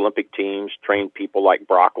champ, 2 Olympic teams, trained people like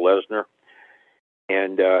Brock Lesnar.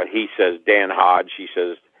 And he says, Dan Hodge, he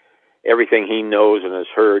says, everything he knows and has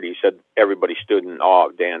heard, he said everybody stood in awe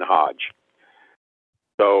of Dan Hodge.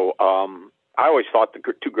 So I always thought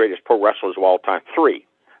the 2 greatest pro wrestlers of all time,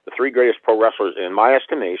 the 3 greatest pro wrestlers in my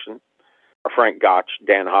estimation are Frank Gotch,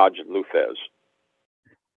 Dan Hodge, and Lou Thesz.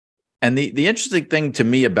 And the interesting thing to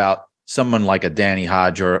me about someone like a Danny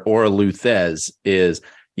Hodge or a Lou Thesz is,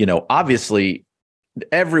 obviously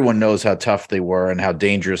everyone knows how tough they were and how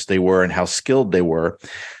dangerous they were and how skilled they were.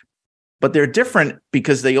 But they're different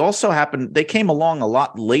because they also they came along a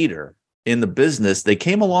lot later in the business. They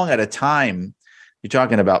came along at a time, you're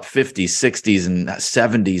talking about 50s, 60s, and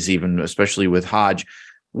 70s, even, especially with Hodge,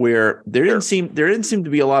 where there didn't seem to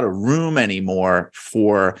be a lot of room anymore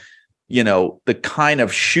for the kind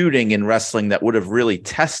of shooting in wrestling that would have really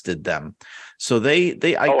tested them. So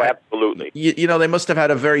absolutely. They must have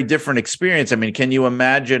had a very different experience. I mean, can you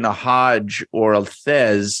imagine a Hodge or a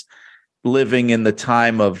Thesz living in the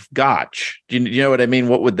time of Gotch? Do you know what I mean?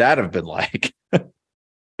 What would that have been like?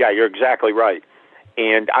 Yeah, you're exactly right.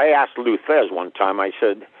 And I asked Lou Thesz one time, I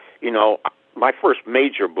said, my first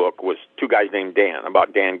major book was 2 guys named Dan,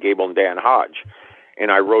 about Dan Gable and Dan Hodge.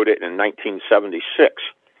 And I wrote it in 1976.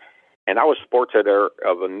 And I was sports editor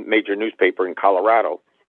of a major newspaper in Colorado.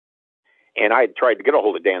 And I had tried to get a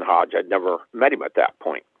hold of Dan Hodge. I'd never met him at that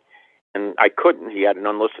point. And I couldn't. He had an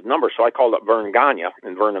unlisted number. So I called up Vern Gagne,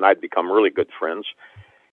 and Vern and I had become really good friends.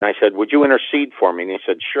 And I said, "Would you intercede for me?" And he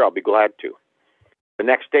said, "Sure, I'll be glad to." The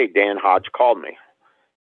next day, Dan Hodge called me.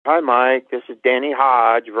 "Hi, Mike. This is Danny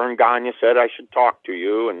Hodge. Vern Gagne said I should talk to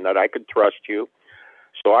you and that I could trust you."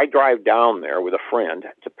 So I drive down there with a friend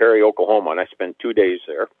to Perry, Oklahoma, and I spent 2 days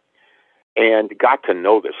there and got to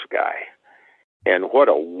know this guy. And what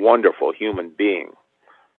a wonderful human being.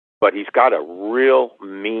 But he's got a real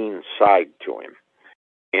mean side to him.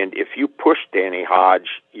 And if you push Danny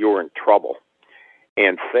Hodge, you're in trouble.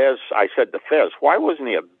 And Thesz, I said to Thesz, "Why wasn't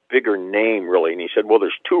he a bigger name, really?" And he said, "Well,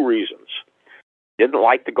 there's 2 reasons. He didn't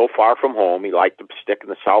like to go far from home. He liked to stick in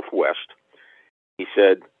the Southwest." He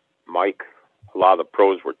said, "Mike, a lot of the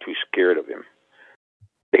pros were too scared of him.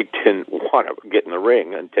 They didn't want to get in the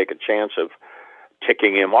ring and take a chance of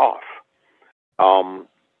ticking him off."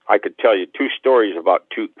 I could tell you 2 stories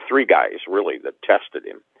about 3 guys, really, that tested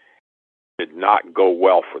him. Did not go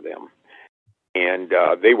well for them. And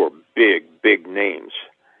they were big, big names.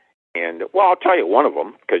 And, well, I'll tell you one of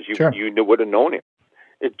them, because you would have known him.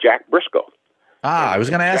 It's Jack Briscoe. I was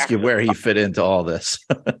going to ask you where he fit into all this.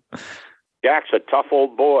 Jack's a tough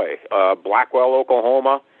old boy. Blackwell,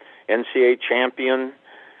 Oklahoma, NCAA champion.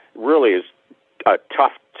 Really is a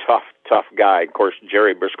tough guy. Of course,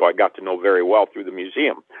 Jerry Briscoe I got to know very well through the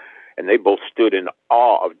museum, and they both stood in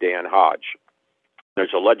awe of Dan Hodge.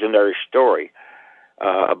 There's a legendary story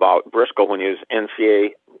about Briscoe when he was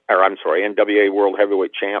NWA World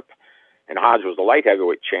Heavyweight Champ, and Hodge was the light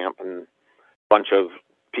heavyweight champ, and a bunch of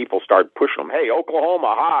people started pushing him. "Hey,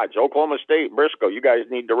 Oklahoma, Hodge, Oklahoma State, Briscoe, you guys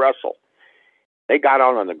need to wrestle." They got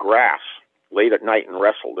out on the grass late at night and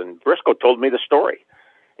wrestled, and Briscoe told me the story.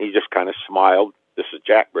 He just kind of smiled. "This is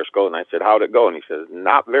Jack Briscoe." And I said, "How'd it go?" And he says,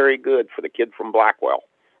 "Not very good for the kid from Blackwell,"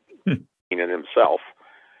 meaning himself.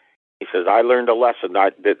 He says, "I learned a lesson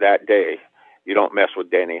that day. You don't mess with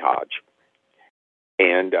Danny Hodge."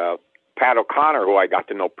 And Pat O'Connor, who I got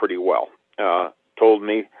to know pretty well, told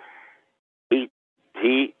me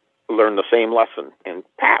he learned the same lesson. And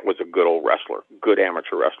Pat was a good old wrestler, good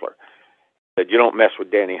amateur wrestler. He said, "You don't mess with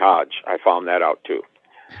Danny Hodge." I found that out too.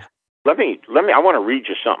 I want to read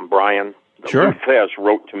you something, Brian. Sure. Lou Thez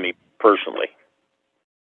wrote to me personally.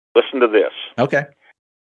 Listen to this. Okay.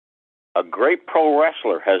 A great pro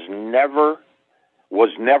wrestler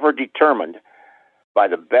was never determined by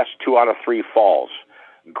the best 2 out of 3 falls.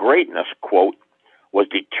 Greatness, quote, was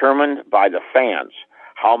determined by the fans,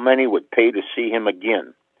 how many would pay to see him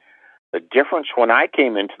again. The difference when I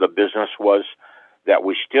came into the business was that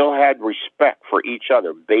we still had respect for each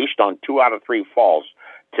other based on 2 out of 3 falls.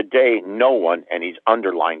 Today, no one, and he's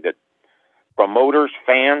underlined it, promoters,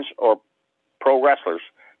 fans, or pro wrestlers,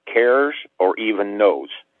 cares or even knows.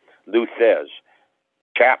 Lou Thez,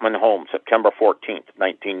 Chapman Home, September 14th,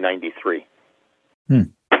 1993.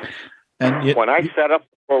 And yet, when I set up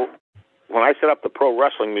the Pro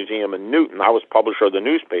Wrestling Museum in Newton, I was publisher of the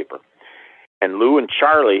newspaper. And Lou and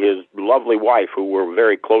Charlie, his lovely wife, who we're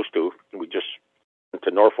very close to, we just went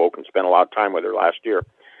to Norfolk and spent a lot of time with her last year,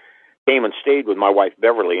 came and stayed with my wife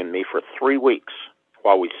Beverly and me for 3 weeks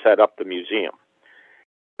while we set up the museum.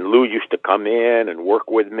 And Lou used to come in and work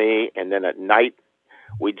with me, and then at night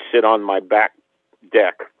we'd sit on my back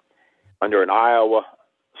deck under an Iowa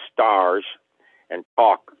stars and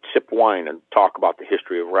sip wine and talk about the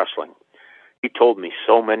history of wrestling. He told me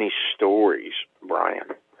so many stories, Brian,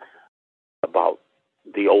 about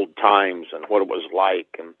the old times and what it was like.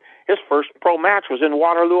 And his first pro match was in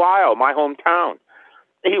Waterloo, Iowa, my hometown.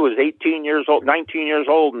 He was 19 years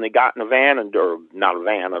old, and they got in a van,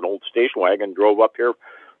 an old station wagon, drove up here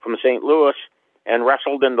from St. Louis and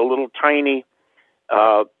wrestled in the little tiny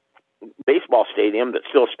baseball stadium that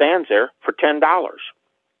still stands there for $10.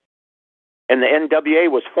 And the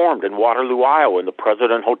NWA was formed in Waterloo, Iowa, in the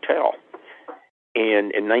President Hotel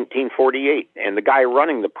in 1948. And the guy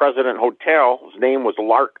running the President Hotel, his name was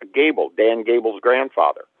Lark Gable, Dan Gable's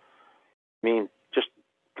grandfather. I mean, just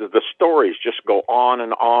the stories just go on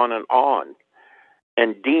and on and on.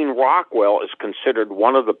 And Dean Rockwell is considered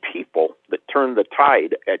one of the people that turned the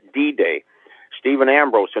tide at D-Day. Stephen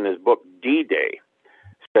Ambrose, in his book D-Day,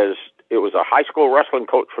 says it was a high school wrestling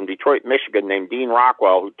coach from Detroit, Michigan, named Dean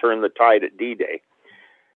Rockwell, who turned the tide at D-Day.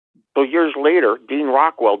 So years later, Dean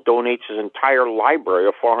Rockwell donates his entire library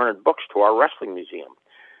of 400 books to our wrestling museum.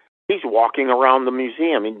 He's walking around the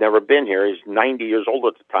museum. He'd never been here. He's 90 years old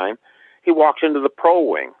at the time. He walks into the pro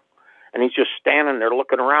wing, and he's just standing there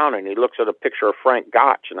looking around, and he looks at a picture of Frank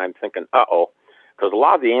Gotch, and I'm thinking, uh-oh, because a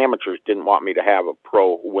lot of the amateurs didn't want me to have a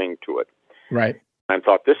pro wing to it. Right. I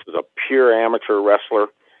thought, this is a pure amateur wrestler.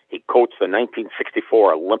 He coached the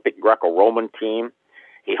 1964 Olympic Greco-Roman team.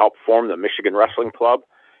 He helped form the Michigan Wrestling Club.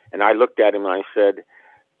 And I looked at him and I said,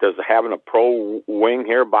 does having a pro wing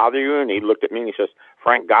here bother you? And he looked at me and he says,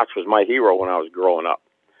 Frank Gotch was my hero when I was growing up.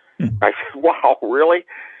 I said, wow, really?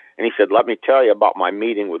 And he said, let me tell you about my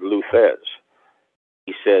meeting with Lou Thez.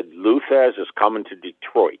 He said, Lou Thez is coming to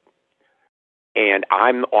Detroit, and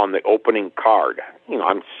I'm on the opening card. You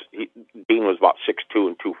know, Dean was about 6'2"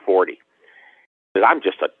 and 240. That I'm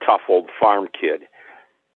just a tough old farm kid.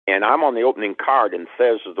 And I'm on the opening card, and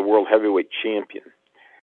Thez is the world heavyweight champion.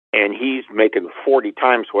 And he's making 40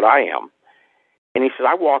 times what I am. And he said,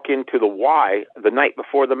 I walk into the Y the night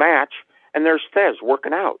before the match, and there's Thez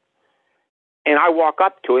working out. And I walk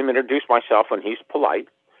up to him, introduce myself, and he's polite.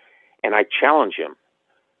 And I challenge him.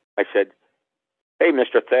 I said, hey,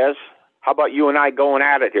 Mr. Thez, how about you and I going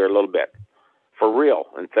at it here a little bit? For real.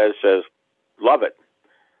 And Thez says, love it.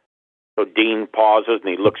 So Dean pauses, and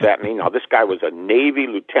he looks at me. Now, this guy was a Navy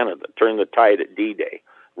lieutenant that turned the tide at D-Day.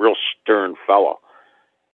 Real stern fellow.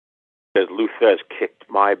 Says, Lou Thez kicked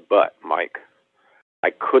my butt, Mike.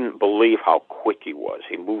 I couldn't believe how quick he was.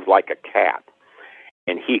 He moved like a cat.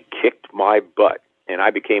 And he kicked my butt. And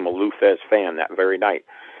I became a Lou Thez fan that very night.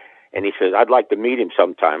 And he says, I'd like to meet him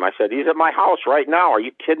sometime. I said, he's at my house right now. Are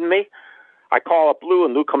you kidding me? I call up Lou,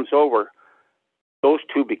 and Lou comes over. Those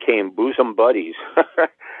two became bosom buddies.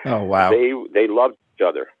 Oh, wow. They loved each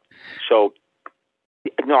other. So,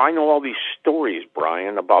 I know all these stories,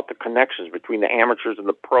 Brian, about the connections between the amateurs and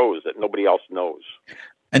the pros that nobody else knows.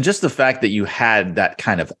 And just the fact that you had that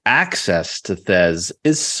kind of access to Thez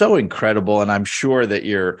is so incredible. And I'm sure that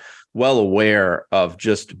you're well aware of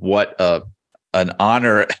just what an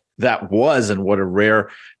honor that was and what a rare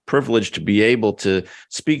privilege to be able to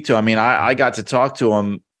speak to. I mean, I got to talk to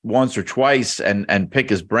him once or twice and pick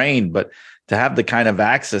his brain, but to have the kind of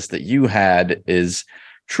access that you had is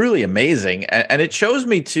truly amazing. And it shows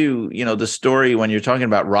me too, the story when you're talking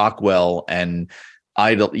about Rockwell and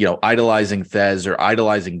idolizing Thez or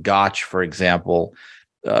idolizing Gotch, for example.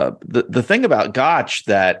 The thing about Gotch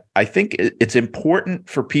that I think it's important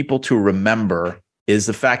for people to remember is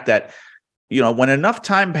the fact that when enough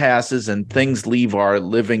time passes and things leave our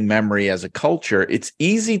living memory as a culture, it's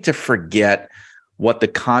easy to forget what the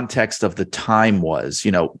context of the time was,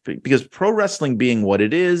 because pro wrestling being what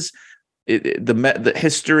it is, the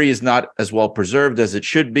history is not as well preserved as it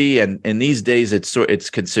should be. And in these days, it's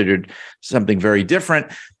considered something very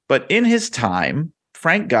different. But in his time,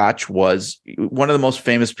 Frank Gotch was one of the most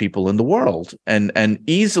famous people in the world, and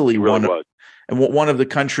easily one of the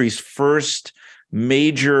country's first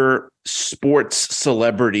major sports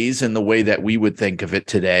celebrities in the way that we would think of it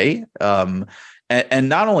today. And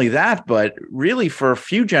not only that, but really for a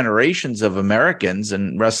few generations of Americans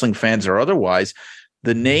and wrestling fans or otherwise,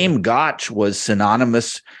 the name Gotch was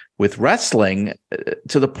synonymous with wrestling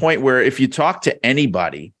to the point where if you talk to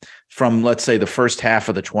anybody from, let's say, the first half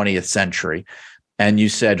of the 20th century, and you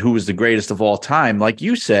said who was the greatest of all time, like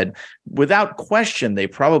you said, without question, they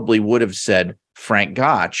probably would have said Frank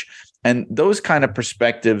Gotch. And those kind of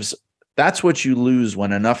perspectives, that's what you lose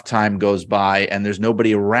when enough time goes by and there's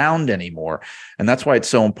nobody around anymore. And that's why it's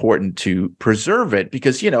so important to preserve it,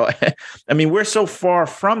 because, I mean, we're so far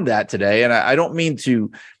from that today. And I don't mean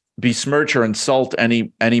to besmirch or insult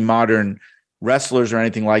any modern wrestlers or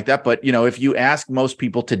anything like that. But, if you ask most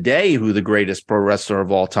people today who the greatest pro wrestler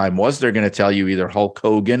of all time was, they're going to tell you either Hulk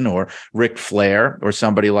Hogan or Ric Flair or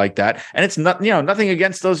somebody like that. And it's not, nothing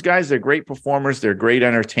against those guys. They're great performers. They're great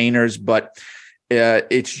entertainers, but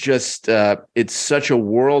it's just, it's such a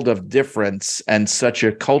world of difference and such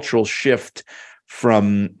a cultural shift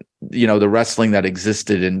from, the wrestling that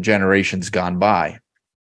existed in generations gone by.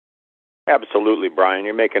 Absolutely, Brian.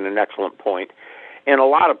 You're making an excellent point. And a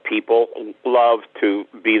lot of people love to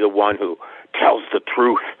be the one who tells the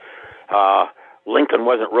truth. Lincoln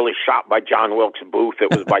wasn't really shot by John Wilkes Booth.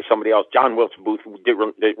 It was by somebody else. John Wilkes Booth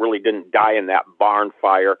really didn't die in that barn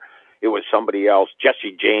fire. It was somebody else.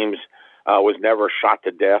 Jesse James was never shot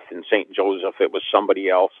to death in St. Joseph. It was somebody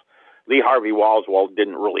else. Lee Harvey Oswald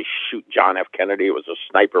didn't really shoot John F. Kennedy. It was a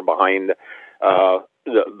sniper behind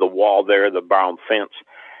the wall there, the brown fence.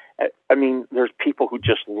 I mean, there's people who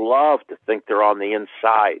just love to think they're on the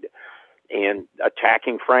inside, and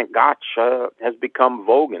attacking Frank Gotch has become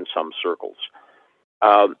vogue in some circles.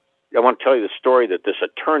 I want to tell you the story that this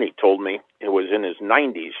attorney told me. It was in his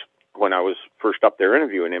 90s when I was first up there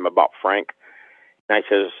interviewing him about Frank. And I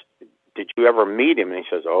says, "Did you ever meet him?" And he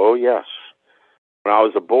says, "Oh, yes. When I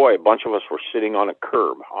was a boy, a bunch of us were sitting on a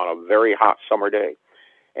curb on a very hot summer day,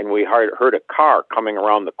 and we heard a car coming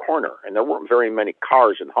around the corner, and there weren't very many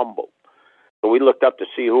cars in Humboldt. So we looked up to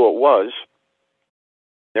see who it was.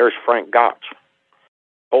 There's Frank Gotch.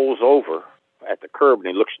 Pulls over at the curb, and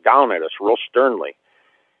he looks down at us real sternly.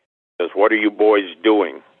 He says, 'What are you boys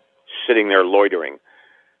doing, sitting there loitering?'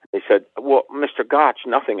 They said, 'Well, Mr. Gotch,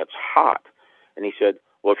 nothing. It's hot.' And he said,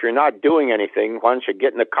 'Well, if you're not doing anything, why don't you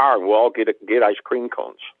get in the car and we'll all get ice cream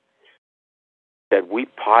cones?' That we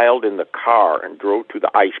piled in the car and drove to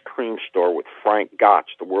the ice cream store with Frank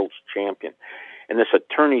Gotch, the world's champion. And this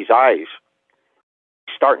attorney's eyes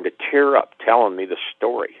starting to tear up telling me the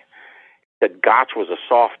story. That Gotch was a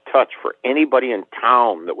soft touch for anybody in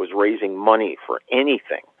town that was raising money for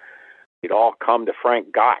anything. They'd all come to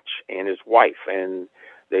Frank Gotch and his wife, and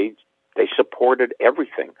they supported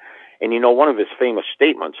everything. And one of his famous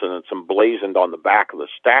statements, and it's emblazoned on the back of the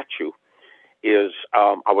statue, is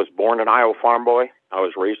I was born an Iowa farm boy, I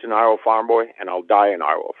was raised an Iowa farm boy, and I'll die an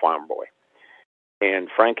Iowa farm boy. And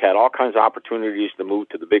Frank had all kinds of opportunities to move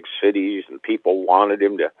to the big cities, and people wanted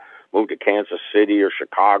him to move to Kansas City or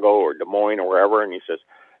Chicago or Des Moines or wherever, and he says,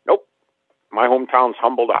 "Nope, my hometown's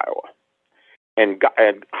Humboldt, Iowa." And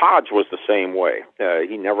Hodge was the same way.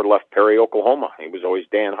 He never left Perry, Oklahoma. He was always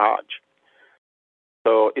Dan Hodge.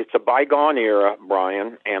 So it's a bygone era,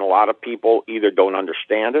 Brian, and a lot of people either don't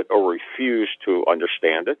understand it or refuse to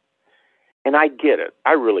understand it. And I get it.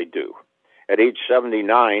 I really do. At age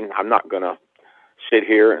 79, I'm not going to sit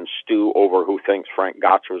here and stew over who thinks Frank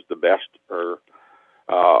Gotch was the best or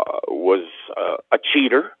was a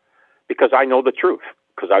cheater, because I know the truth,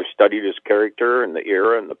 because I've studied his character and the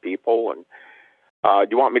era and the people. And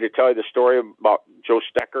do you want me to tell you the story about Joe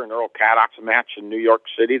Stecker and Earl Caddock's match in New York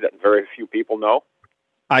City that very few people know?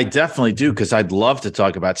 I definitely do, because I'd love to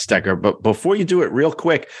talk about Stecker. But before you do it, real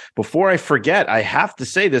quick, before I forget, I have to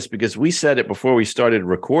say this because we said it before we started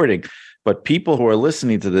recording. But people who are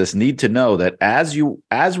listening to this need to know that as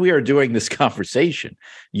we are doing this conversation,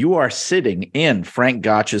 you are sitting in Frank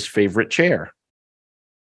Gotch's favorite chair.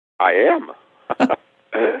 I am.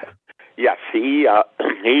 Yes, he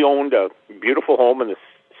owned a beautiful home in the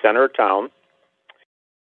center of town.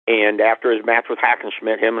 And after his match with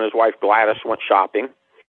Hackenschmidt, him and his wife Gladys went shopping.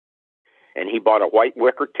 And he bought a white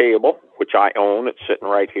wicker table, which I own. It's sitting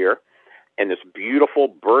right here. and this beautiful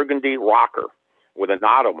burgundy rocker with an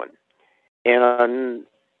ottoman. And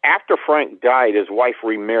after Frank died, his wife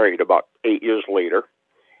remarried about 8 years later,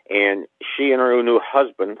 and she and her new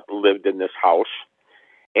husband lived in this house,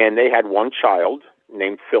 and they had one child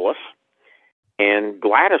named Phyllis. And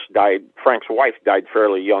Gladys died, Frank's wife died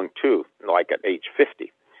fairly young too, like at age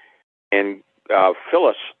 50. And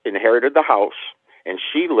Phyllis inherited the house, and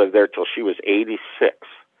she lived there till she was 86.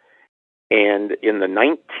 And in the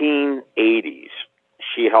 1980s,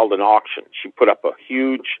 she held an auction. She put up a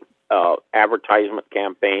huge advertisement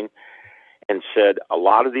campaign and said a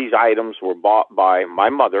lot of these items were bought by my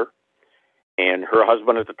mother and her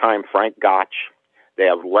husband at the time, Frank Gotch. They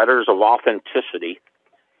have letters of authenticity.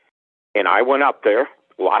 And I went up there,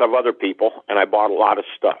 a lot of other people, and I bought a lot of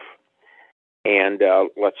stuff. And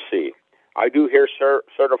let's see. I do here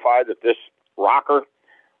certify that this rocker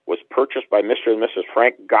was purchased by Mr. and Mrs.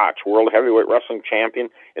 Frank Gotch, World Heavyweight Wrestling Champion,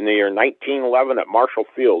 in the year 1911 at Marshall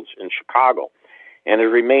Fields in Chicago, and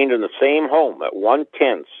has remained in the same home at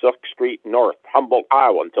 110 Silk Street North, Humboldt,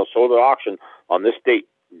 Iowa, until sold at auction on this date,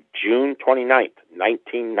 June 29th,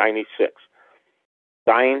 1996.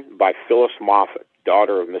 Signed by Phyllis Moffett,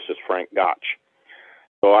 daughter of Mrs. Frank Gotch.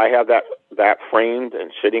 So I have that framed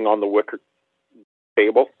and sitting on the wicker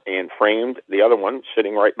table, and framed the other one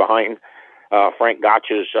sitting right behind Frank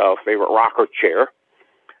Gotch's favorite rocker chair.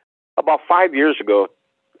 About 5 years ago,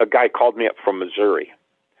 a guy called me up from Missouri.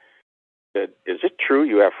 Said, "Is it true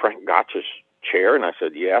you have Frank Gotch's chair?" And I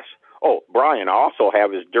said, "Yes." "Oh, Brian, I also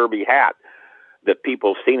have his derby hat that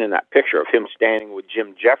people have seen in that picture of him standing with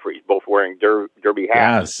Jim Jeffries, both wearing derby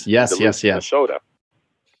hats. Yes, Minnesota.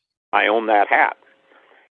 I own that hat."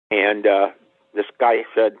 And this guy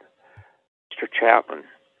said, "Mr. Chapman,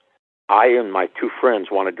 I and my two friends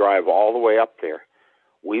want to drive all the way up there.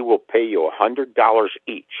 We will pay you $100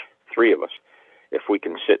 each, three of us, if we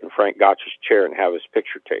can sit in Frank Gotch's chair and have his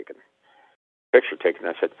picture taken."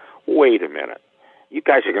 I said, "Wait a minute. You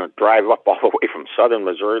guys are going to drive up all the way from southern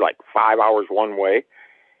Missouri, like 5 hours one way?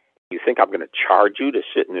 You think I'm going to charge you to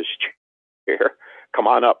sit in his chair? Come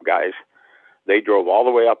on up, guys." They drove all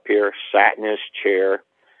the way up here, sat in his chair,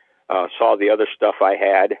 saw the other stuff I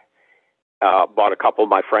had, bought a couple of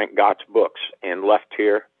my Frank Gotch books, and left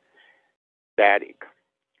here ecstatic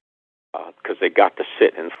because they got to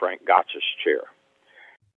sit in Frank Gotch's chair.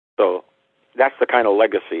 So that's the kind of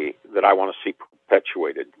legacy that I want to see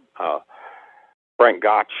perpetuated. Frank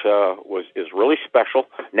Gotch is really special.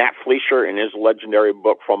 Nat Fleischer, in his legendary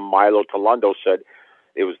book From Milo to Lundo, said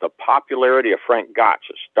it was the popularity of Frank Gotch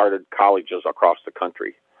that started colleges across the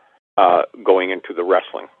country going into the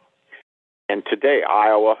wrestling. And today,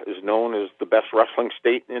 Iowa is known as the best wrestling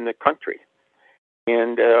state in the country.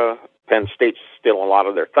 And Penn State's still a lot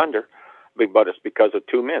of their thunder, but it's because of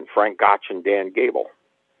two men, Frank Gotch and Dan Gable.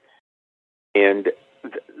 And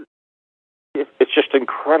it's just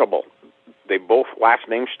incredible. They both last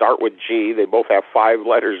names start with G. They both have 5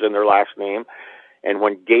 letters in their last name. And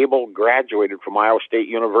when Gable graduated from Iowa State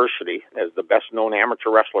University as the best-known amateur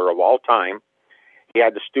wrestler of all time, he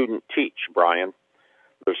had to student teach, Brian.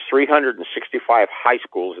 There's 365 high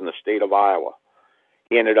schools in the state of Iowa.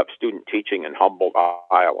 He ended up student teaching in Humboldt,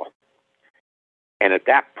 Iowa. And at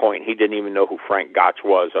that point, he didn't even know who Frank Gotch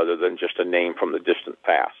was other than just a name from the distant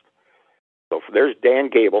past. So there's Dan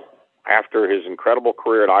Gable, after his incredible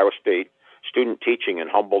career at Iowa State, student teaching in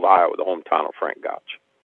Humboldt, Iowa, the hometown of Frank Gotch.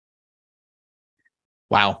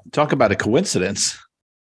 Wow. Talk about a coincidence.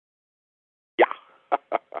 Yeah.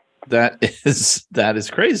 That is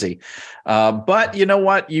crazy. But you know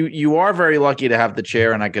what? You are very lucky to have the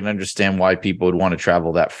chair, and I can understand why people would want to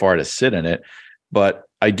travel that far to sit in it. But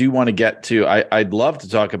I do want to get to, I'd love to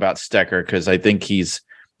talk about Stecker, because I think he's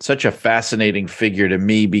such a fascinating figure to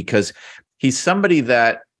me, because he's somebody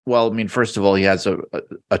that, well, I mean, first of all, he has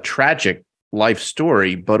a tragic life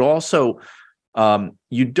story, but also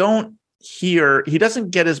you don't hear, he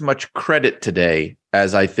doesn't get as much credit today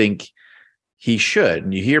as I think he should.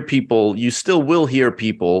 And you hear people, you still will hear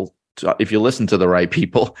people, if you listen to the right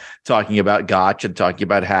people, talking about Gotch and talking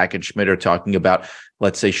about Hackenschmidt, or talking about,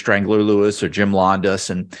 let's say, Strangler Lewis or Jim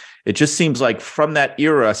Londos. And it just seems like from that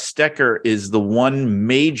era, Stecker is the one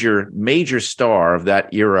major star of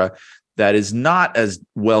that era that is not as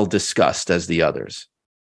well discussed as the others.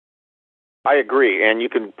 I agree. And you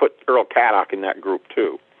can put Earl Caddock in that group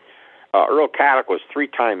too. Earl Caddock was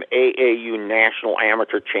 3-time AAU national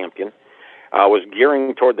amateur champion. Was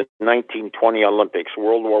gearing toward the 1920 Olympics.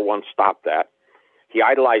 World War I stopped that. He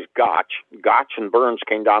idolized Gotch. Gotch and Burns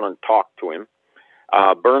came down and talked to him.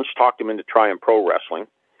 Burns talked him into trying pro wrestling.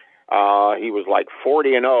 He was like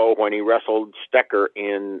 40-0 when he wrestled Stecker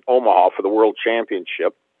in Omaha for the World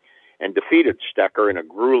Championship. and defeated Stecker in a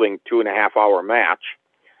grueling 2.5-hour match.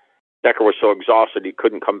 Stecker was so exhausted he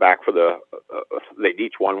couldn't come back for they'd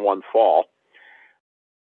each won one fall.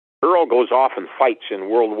 Earl goes off and fights in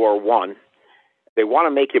World War I. They want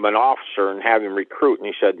to make him an officer and have him recruit, and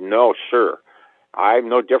he said, "No, sir. I'm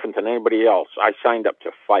no different than anybody else. I signed up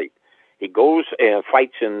to fight." He goes and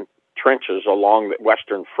fights in trenches along the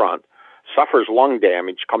Western Front, suffers lung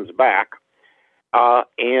damage, comes back,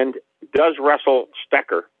 and does wrestle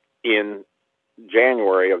Stecker in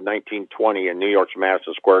January of 1920 in New York's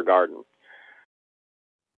Madison Square Garden.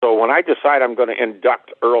 So when I decide I'm going to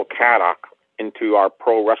induct Earl Caddock into our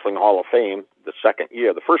Pro Wrestling Hall of Fame the second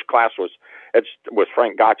year, the first class was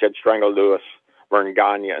Frank Gotch, Ed Strangle Lewis, Vern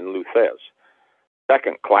Gagne, and Lou Thez.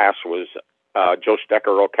 Second class was Joe Stecker,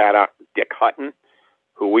 Earl Caddock, Dick Hutton,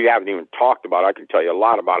 who we haven't even talked about. I can tell you a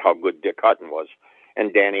lot about how good Dick Hutton was,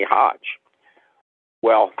 and Danny Hodge.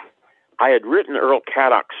 Well, I had written Earl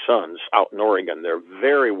Caddock's sons out in Oregon. They're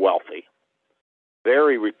very wealthy,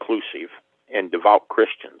 very reclusive, and devout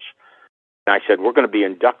Christians. And I said, "We're going to be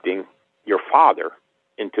inducting your father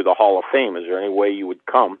into the Hall of Fame. Is there any way you would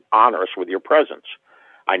come honor us with your presence?"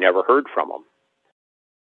 I never heard from him.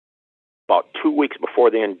 About 2 weeks before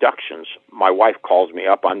the inductions, my wife calls me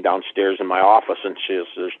up. I'm downstairs in my office, and she says,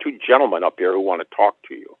 "There's two gentlemen up here who want to talk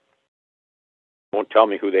to you." Won't tell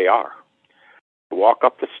me who they are. I walk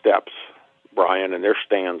up the steps, Brian, and there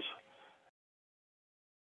stands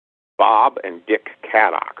Bob and Dick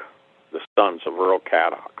Caddock, the sons of Earl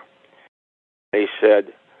Caddock. They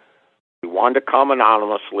said, "We wanted to come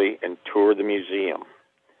anonymously and tour the museum.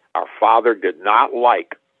 Our father did not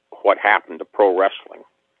like what happened to pro wrestling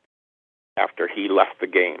after he left the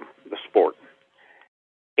game, the sport.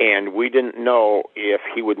 And we didn't know if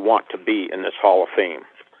he would want to be in this Hall of Fame.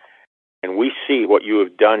 And we see what you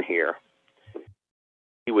have done here.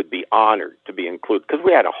 He would be honored to be included." Because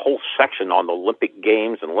we had a whole section on the Olympic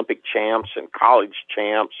Games and Olympic champs and college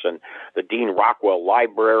champs and the Dean Rockwell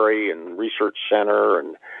Library and Research Center.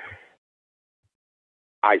 And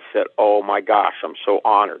I said, "Oh my gosh, I'm so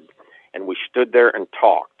honored." And we stood there and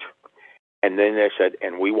talked. And then they said,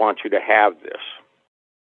 "And we want you to have this.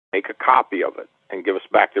 Make a copy of it and give us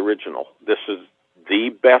back the original. This is the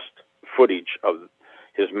best footage of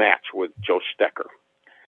his match with Joe Stecker,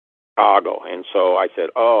 Chicago." And so I said,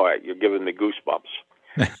 "Oh, you're giving me goosebumps."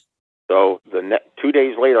 So 2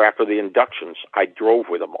 days later, after the inductions, I drove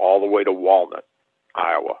with him all the way to Walnut,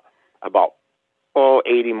 Iowa, about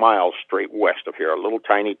 80 miles straight west of here, a little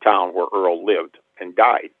tiny town where Earl lived and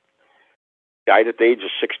died. Died at the age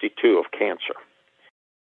of 62 of cancer.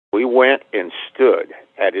 We went and stood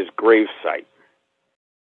at his gravesite.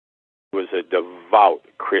 He was a devout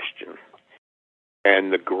Christian.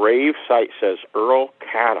 And the gravesite says Earl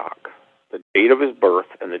Caddock, the date of his birth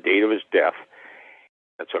and the date of his death.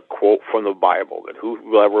 That's a quote from the Bible, that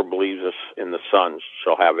whoever believes us in the Son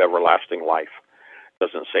shall have everlasting life.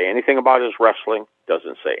 Doesn't say anything about his wrestling,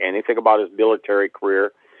 doesn't say anything about his military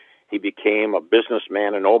career. He became a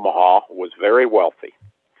businessman in Omaha, was very wealthy.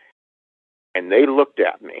 And they looked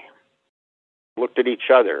at me, looked at each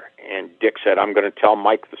other, and Dick said, "I'm going to tell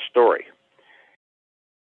Mike the story."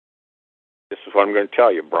 This is what I'm going to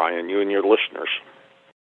tell you, Brian, you and your listeners.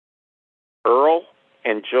 Earl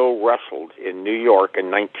and Joe wrestled in New York in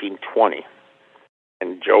 1920,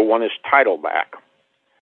 and Joe won his title back.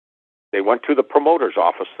 They went to the promoter's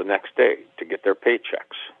office the next day to get their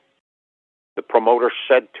paychecks. The promoter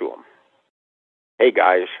said to them, "Hey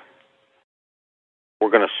guys, we're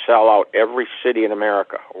going to sell out every city in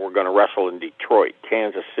America. We're going to wrestle in Detroit,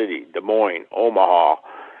 Kansas City, Des Moines, Omaha,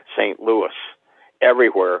 St. Louis.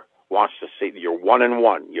 Everywhere wants to see you're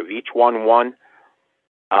 1-1. You've each won one,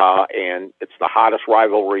 and it's the hottest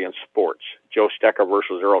rivalry in sports. Joe Stecker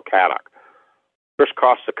versus Earl Caddock.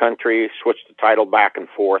 Crisscross the country, switch the title back and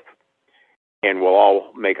forth, and we'll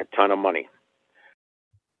all make a ton of money."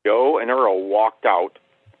 Joe and Earl walked out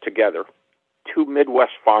together, two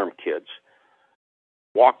Midwest farm kids,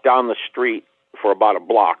 walked down the street for about a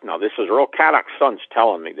block. Now, this is Earl Caddock's sons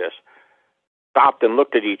telling me this. Stopped and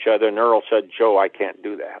looked at each other, and Earl said, "Joe, I can't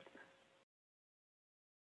do that.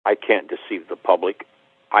 I can't deceive the public.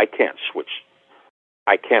 I can't switch.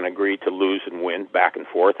 I can't agree to lose and win back and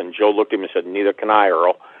forth." And Joe looked at him and said, "Neither can I,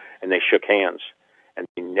 Earl." And they shook hands, and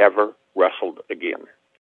they never wrestled again.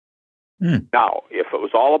 Now, if it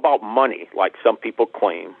was all about money, like some people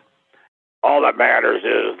claim, all that matters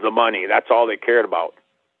is the money, that's all they cared about,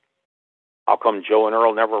 how come Joe and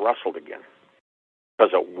Earl never wrestled again?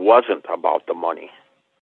 Because it wasn't about the money.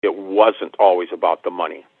 It wasn't always about the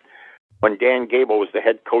money. When Dan Gable was the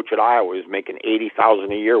head coach at Iowa, he was making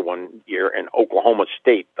 $80,000 a year one year, and Oklahoma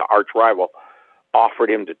State, the arch rival, offered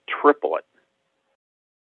him to triple it.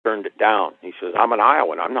 Turned it down. He says, I'm an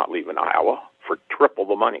Iowan. I'm not leaving Iowa for triple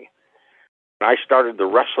the money. And I started the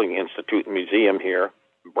Wrestling Institute and Museum here,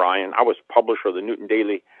 Brian. I was publisher of the Newton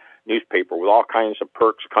Daily newspaper with all kinds of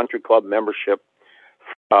perks, country club membership,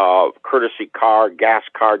 courtesy card, gas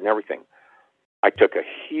card, and everything. I took a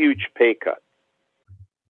huge pay cut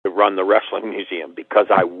to run the Wrestling Museum because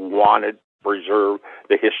I wanted to preserve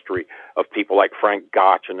the history of people like Frank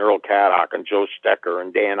Gotch and Earl Caddock and Joe Stecker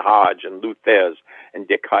and Dan Hodge and Lou Thez and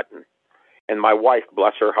Dick Hutton. And my wife,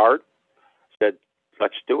 bless her heart, said,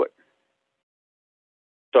 let's do it.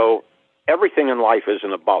 So everything in life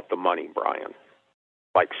isn't about the money, Brian.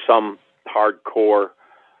 Like some hardcore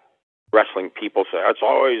wrestling people say, it's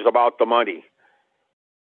always about the money.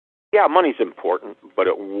 Yeah, money's important, but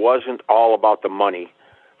it wasn't all about the money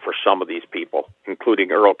for some of these people,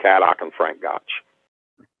 including Earl Caddock and Frank Gotch.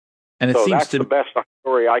 And it so seems that's the best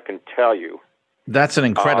story I can tell you. That's an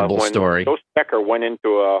incredible story. Joe Stecker went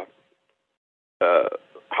into a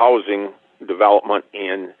housing development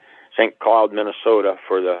in St. Cloud, Minnesota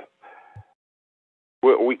for the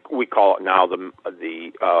we call it now the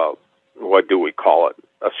what do we call it?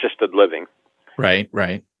 Assisted living. Right.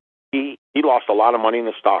 He lost a lot of money in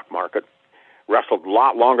the stock market, wrestled a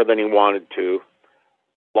lot longer than he wanted to,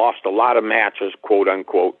 lost a lot of matches, quote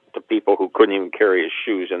unquote, to people who couldn't even carry his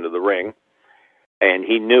shoes into the ring. And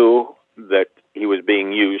he knew that he was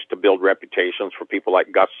being used to build reputations for people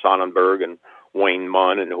like Gus Sonnenberg and Wayne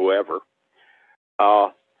Munn and whoever.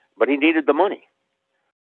 But he needed the money.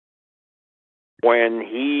 When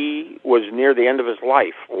he was near the end of his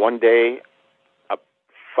life, one day a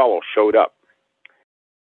fellow showed up,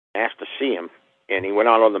 asked to see him, and he went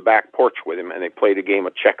out on the back porch with him, and they played a game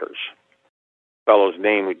of checkers. The fellow's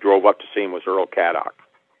name who drove up to see him was Earl Caddock.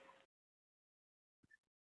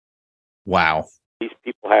 Wow. These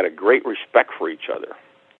people had a great respect for each other,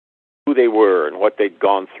 who they were and what they'd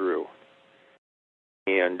gone through.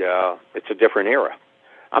 And it's a different era.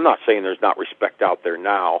 I'm not saying there's not respect out there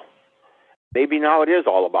now. Maybe now it is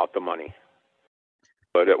all about the money,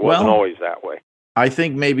 but it wasn't always that way. I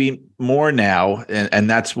think maybe more now, and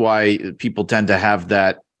that's why people tend to have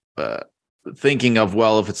that thinking of,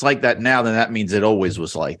 well, if it's like that now, then that means it always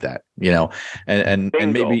was like that, and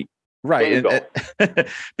maybe right,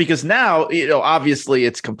 because now obviously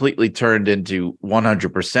it's completely turned into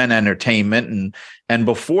 100% entertainment, and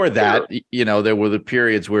before that, there were the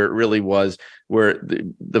periods where it really was where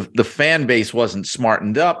the fan base wasn't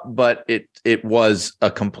smartened up, but it was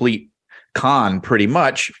a complete con pretty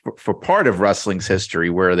much for part of wrestling's history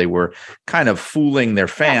where they were kind of fooling their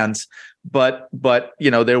fans. But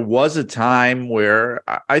there was a time where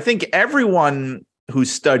I think everyone who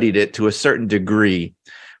studied it to a certain degree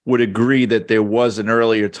would agree that there was an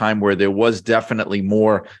earlier time where there was definitely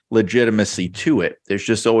more legitimacy to it. There's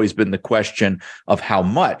just always been the question of how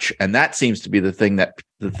much, and that seems to be the thing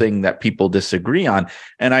that people disagree on.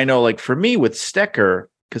 And I know, like for me with Stecker,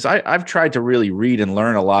 because I've tried to really read and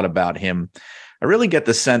learn a lot about him, I really get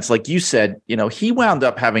the sense, like you said, he wound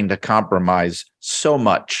up having to compromise so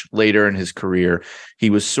much later in his career. He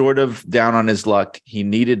was sort of down on his luck. He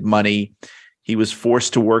needed money. He was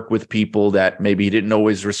forced to work with people that maybe he didn't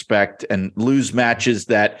always respect and lose matches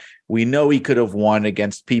that we know he could have won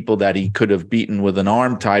against people that he could have beaten with an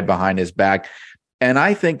arm tied behind his back. And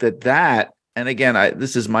I think that, and again,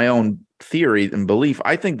 this is my own theory and belief,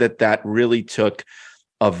 I think that really took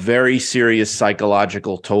a very serious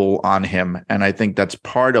psychological toll on him. And I think that's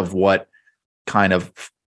part of what kind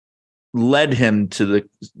of led him to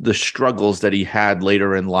the struggles that he had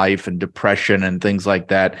later in life and depression and things like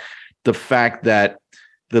that. The fact that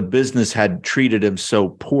the business had treated him so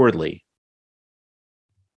poorly.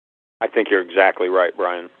 I think you're exactly right,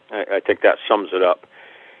 Brian. I think that sums it up.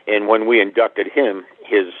 And when we inducted him,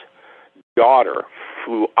 his daughter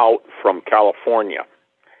flew out from California.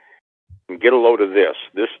 And get a load of this.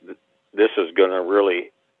 This is going to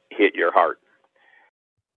really hit your heart.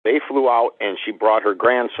 They flew out, and she brought her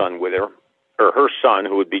grandson with her, or her son,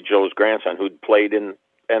 who would be Joe's grandson, who'd played in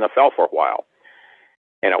NFL for a while.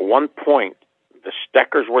 And at one point, the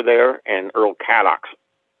Steckers were there, and Earl Caddock's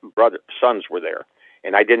sons were there.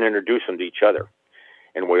 And I didn't introduce them to each other.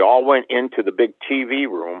 And we all went into the big TV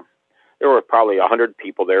room. There were probably 100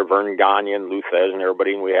 people there, Vern Gagne and Lou Thez and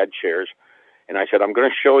everybody, and we had chairs. And I said, I'm going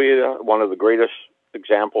to show you one of the greatest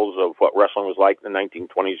examples of what wrestling was like in the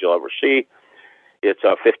 1920s you'll ever see. It's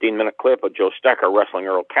a 15-minute clip of Joe Stecker wrestling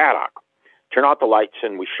Earl Caddock. Turn out the lights,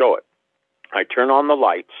 and we show it. I turn on the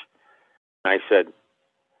lights, and I said,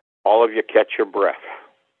 all of you catch your breath.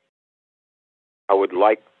 I would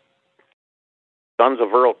like Sons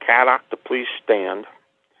of Earl Caddock to please stand.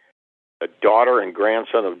 the daughter and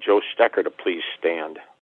grandson of Joe Stecker to please stand.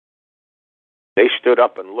 They stood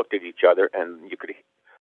up and looked at each other, and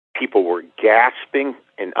people were gasping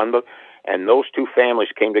and those two families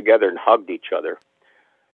came together and hugged each other.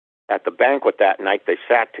 At the banquet that night, they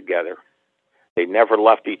sat together. They never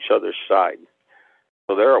left each other's side.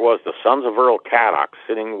 So there it was, the sons of Earl Caddock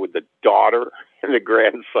sitting with the daughter and the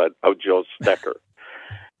grandson of Joe Stecker.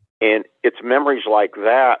 And it's memories like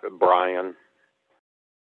that, Brian,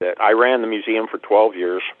 that I ran the museum for 12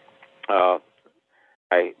 years. Bev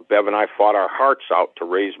and I fought our hearts out to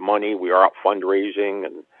raise money. We were out fundraising,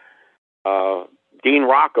 and Dean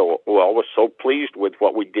Rockwell was so pleased with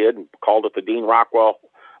what we did and called it the Dean Rockwell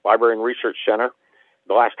Library and Research Center.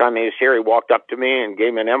 The last time he was here, he walked up to me and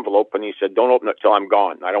gave me an envelope, and he said, "Don't open it till I'm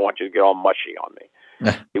gone. I don't want you to get all mushy on me."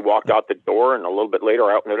 He walked out the door, and a little bit later,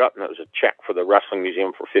 I opened it up, and it was a check for the Wrestling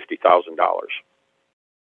Museum for $50,000.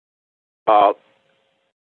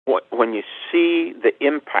 When you see the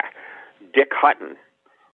impact, Dick Hutton,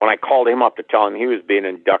 when I called him up to tell him he was being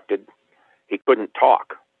inducted, he couldn't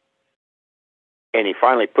talk. And he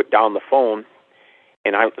finally put down the phone,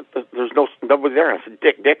 and there's nobody there. And I said,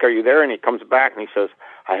 Dick, are you there? And he comes back, and he says,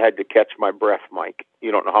 "I had to catch my breath, Mike.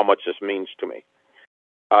 You don't know how much this means to me."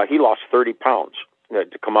 He lost 30 pounds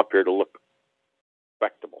to come up here to look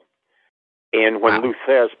respectable. And when Lou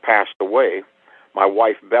Thez passed away, my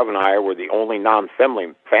wife, Bev, and I were the only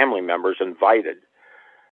non-family members invited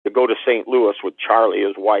to go to St. Louis with Charlie,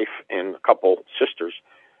 his wife, and a couple sisters,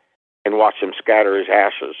 and watch him scatter his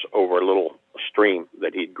ashes over a little stream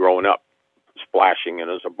that he'd grown up splashing in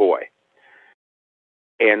as a boy.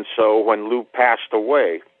 And so when Lou passed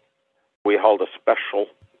away, we held a special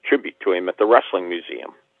tribute to him at the Wrestling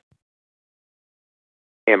Museum.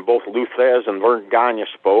 And both Lou Thez and Vern Gagne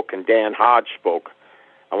spoke, and Dan Hodge spoke.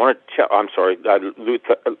 I want to tell, I'm sorry, Dan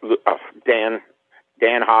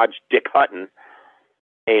Hodge, Dick Hutton,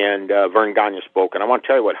 and Vern Gagne spoke. And I want to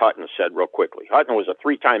tell you what Hutton said real quickly. Hutton was a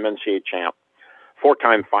 3-time NCAA champ,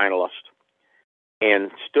 4-time finalist,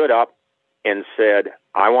 and stood up and said,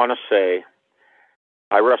 "I want to say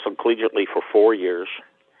I wrestled collegiately for 4 years.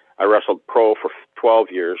 I wrestled pro for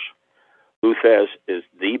 12 years. Lou Thez is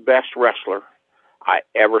the best wrestler I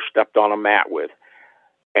ever stepped on a mat with."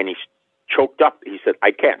 And he choked up. He said,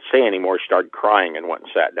 "I can't say anymore." He started crying and went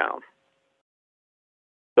and sat down.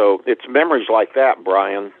 So it's memories like that,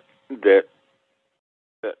 Brian, that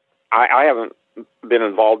I haven't been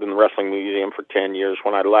involved in the Wrestling Museum for 10 years.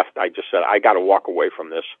 When I left, I just said, I got to walk away from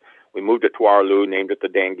this. We moved it to Waterloo, named it the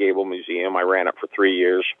Dan Gable Museum. I ran it for 3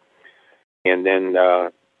 years. And then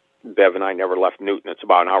Bev and I never left Newton. It's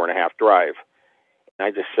about an hour and a half drive. And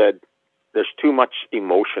I just said, there's too much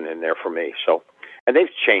emotion in there for me. So, and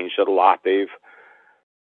they've changed it a lot. They've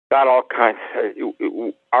got all kinds.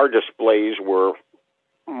 Our displays were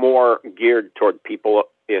more geared toward people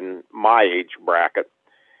in my age bracket,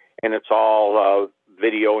 and it's all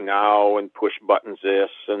video now and push buttons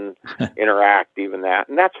this and interactive and that,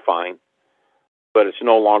 and that's fine. But it's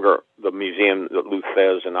no longer the museum that Lou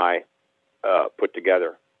Thez and I put together.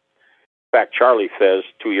 In fact, Charlie Thez,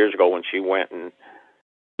 2 years ago when she went and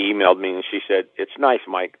emailed me and she said, "It's nice,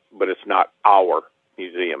 Mike, but it's not our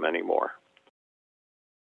museum anymore."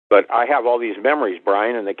 But I have all these memories,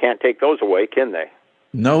 Brian, and they can't take those away, can they?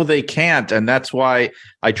 No, they can't. And that's why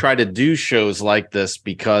I try to do shows like this,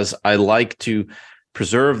 because I like to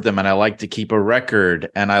preserve them and I like to keep a record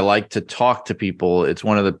and I like to talk to people. It's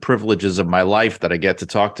one of the privileges of my life that I get to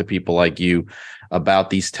talk to people like you about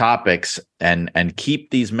these topics and keep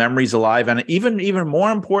these memories alive. And even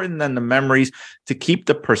more important than the memories, to keep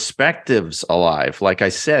the perspectives alive. Like I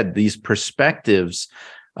said, these perspectives,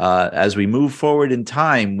 as we move forward in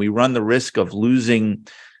time, we run the risk of losing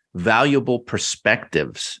valuable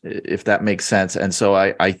perspectives, if that makes sense. And so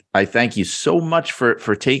I thank you so much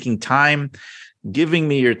for taking time, giving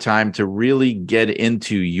me your time to really get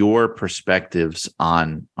into your perspectives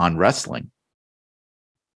on wrestling.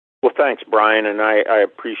 Well, thanks, Brian, and I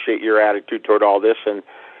appreciate your attitude toward all this. And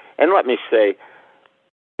let me say,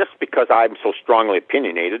 just because I'm so strongly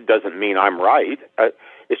opinionated doesn't mean I'm right.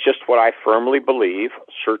 It's just what I firmly believe,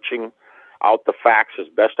 searching out the facts as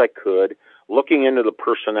best I could, looking into the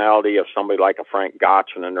personality of somebody like a Frank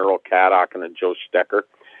Gotch and an Earl Caddock and a Joe Stecker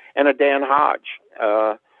and a Dan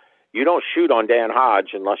Hodge. You don't shoot on Dan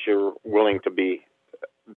Hodge unless you're willing to be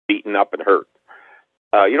beaten up and hurt.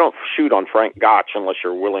 You don't shoot on Frank Gotch unless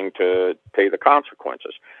you're willing to pay the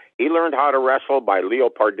consequences. He learned how to wrestle by Leo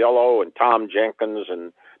Pardillo and Tom Jenkins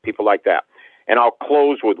and people like that. And I'll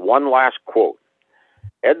close with one last quote.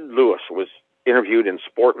 Ed Lewis was interviewed in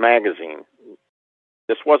Sport Magazine.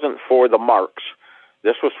 This wasn't for the marks.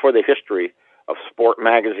 This was for the history of Sport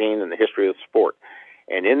Magazine and the history of the sport.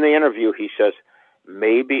 And in the interview, he says,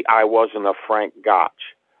 maybe I wasn't a Frank Gotch,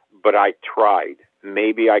 but I tried.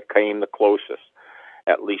 Maybe I came the closest.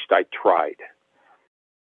 At least I tried.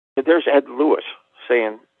 There's Ed Lewis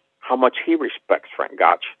saying how much he respects Frank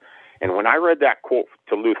Gotch. And when I read that quote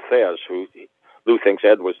to Lou Thez, who Lou thinks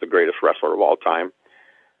Ed was the greatest wrestler of all time,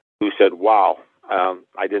 Lou said, wow,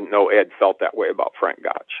 I didn't know Ed felt that way about Frank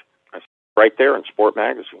Gotch. Right there in Sport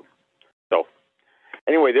Magazine. So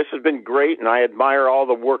anyway, this has been great, and I admire all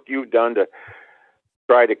the work you've done to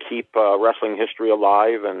try to keep wrestling history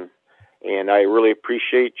alive, and I really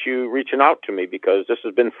appreciate you reaching out to me because this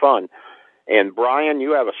has been fun. And Brian,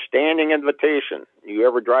 you have a standing invitation. You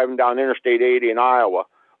ever driving down Interstate 80 in Iowa,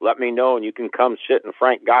 let me know, and you can come sit in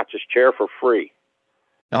Frank Gotch's chair for free.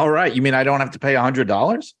 All right. You mean I don't have to pay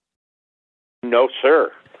 $100? No,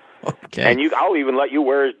 sir. Okay. And I'll even let you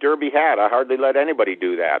wear his derby hat. I hardly let anybody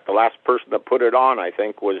do that. The last person that put it on, I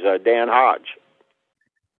think, was Dan Hodge.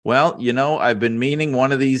 Well, I've been meaning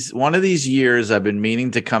one of these years. I've been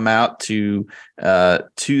meaning to come out to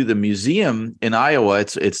the museum in Iowa.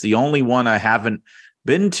 It's the only one I haven't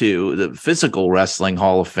been to, the Physical Wrestling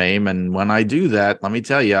Hall of Fame. And when I do that, let me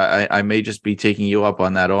tell you, I may just be taking you up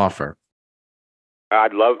on that offer.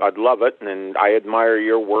 I'd love it, and I admire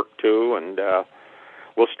your work too. And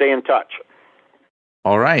we'll stay in touch.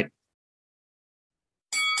 All right.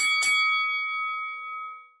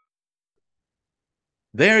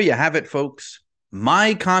 There you have it, folks.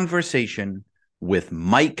 My conversation with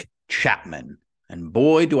Mike Chapman. And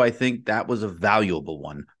boy, do I think that was a valuable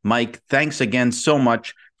one. Mike, thanks again so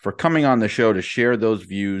much for coming on the show to share those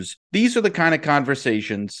views. These are the kind of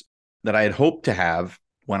conversations that I had hoped to have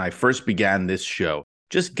when I first began this show.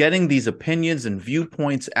 Just getting these opinions and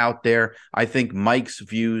viewpoints out there. I think Mike's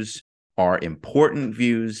views are important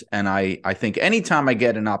views. And I think anytime I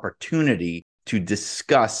get an opportunity to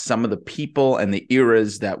discuss some of the people and the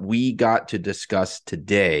eras that we got to discuss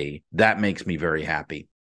today, that makes me very happy.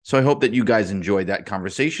 So I hope that you guys enjoyed that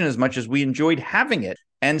conversation as much as we enjoyed having it.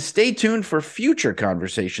 And stay tuned for future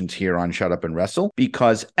conversations here on Shut Up and Wrestle,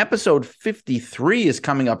 because episode 53 is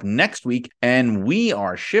coming up next week, and we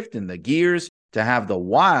are shifting the gears to have the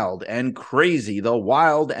wild and crazy, the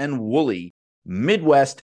wild and woolly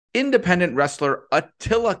Midwest independent wrestler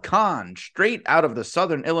Attila Khan, straight out of the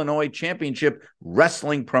Southern Illinois Championship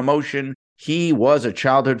Wrestling promotion. He was a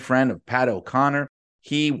childhood friend of Pat O'Connor.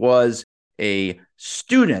 He was a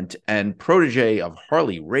student and protege of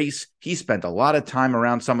Harley Race. He spent a lot of time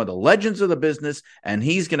around some of the legends of the business, and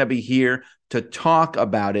he's going to be here to talk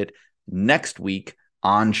about it next week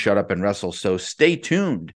on Shut Up and Wrestle. So stay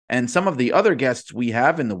tuned. And some of the other guests we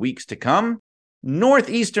have in the weeks to come: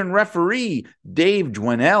 Northeastern referee Dave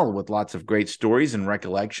Dwinell, with lots of great stories and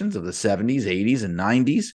recollections of the 70s, 80s, and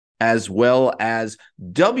 90s, as well as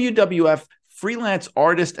WWF freelance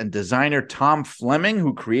artist and designer Tom Fleming,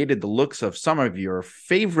 who created the looks of some of your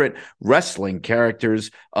favorite wrestling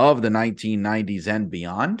characters of the 1990s and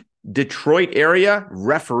beyond. Detroit area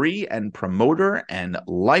referee and promoter and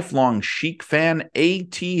lifelong Chic fan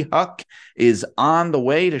A.T. Huck is on the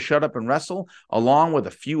way to Shut Up and Wrestle, along with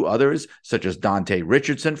a few others, such as Dante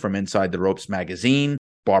Richardson from Inside the Ropes magazine,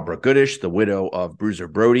 Barbara Goodish, the widow of Bruiser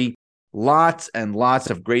Brody. Lots and lots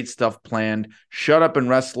of great stuff planned. Shut Up and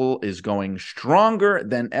Wrestle is going stronger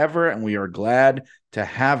than ever, and we are glad to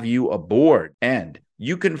have you aboard. And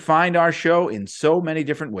you can find our show in so many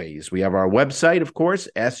different ways. We have our website, of course,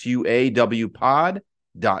 suawpod.com.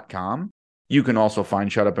 You can also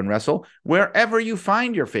find Shut Up and Wrestle wherever you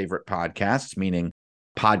find your favorite podcasts, meaning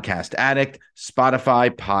Podcast Addict, Spotify,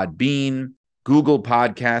 Podbean, Google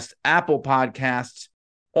Podcasts, Apple Podcasts.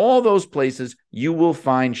 All those places you will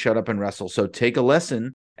find Shut Up and Wrestle. So take a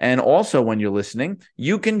listen. And also, when you're listening,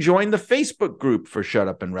 you can join the Facebook group for Shut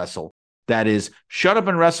Up and Wrestle. That is Shut Up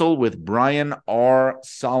and Wrestle with Brian R.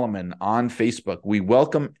 Solomon on Facebook. We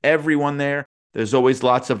welcome everyone there. There's always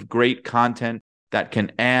lots of great content that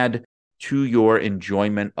can add to your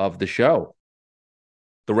enjoyment of the show.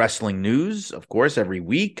 The wrestling news, of course, every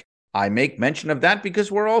week. I make mention of that because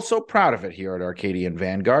we're all so proud of it here at Arcadian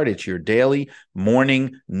Vanguard. It's your daily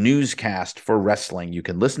morning newscast for wrestling. You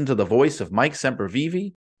can listen to the voice of Mike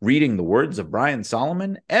Sempervive reading the words of Brian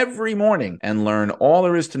Solomon every morning and learn all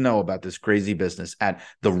there is to know about this crazy business at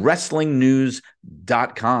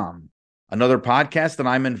thewrestlingnews.com. Another podcast that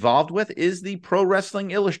I'm involved with is the Pro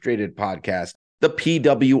Wrestling Illustrated podcast, the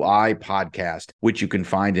PWI podcast, which you can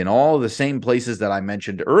find in all the same places that I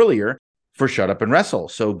mentioned earlier for Shut Up and Wrestle.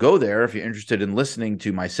 So go there if you're interested in listening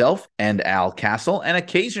to myself and Al Castle, and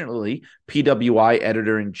occasionally PWI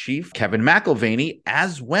editor-in-chief Kevin McIlvaney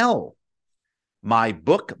as well. My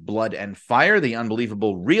book, Blood and Fire, the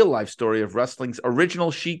unbelievable real-life story of wrestling's original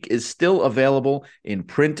Sheik, is still available in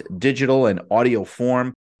print, digital, and audio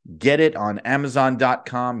form. Get it on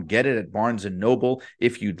Amazon.com. Get it at Barnes & Noble.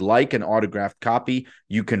 If you'd like an autographed copy,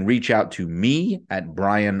 you can reach out to me at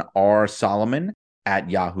Brian R. Solomon at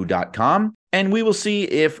yahoo.com, and we will see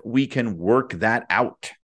if we can work that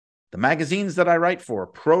out. The magazines that I write for,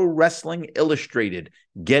 Pro Wrestling Illustrated,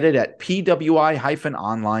 get it at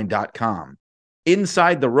pwi-online.com.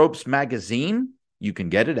 Inside the Ropes magazine, you can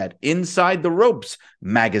get it at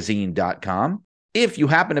insidetheropesmagazine.com. If you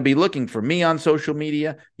happen to be looking for me on social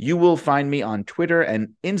media, you will find me on Twitter and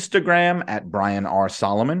Instagram at Brian R.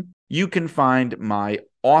 Solomon. You can find my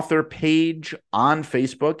author page on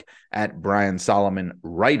Facebook at Brian Solomon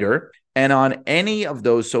Writer. And on any of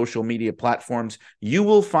those social media platforms, you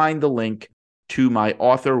will find the link to my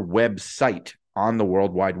author website on the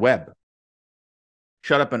World Wide Web.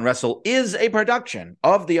 Shut Up and Wrestle is a production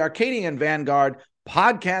of the Arcadian Vanguard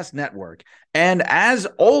Podcast Network. And as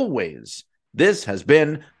always, this has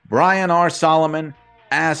been Brian R. Solomon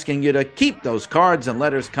asking you to keep those cards and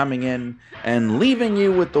letters coming in and leaving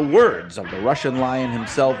you with the words of the Russian lion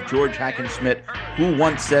himself, George Hackenschmidt, who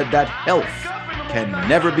once said that health can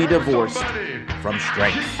never be divorced from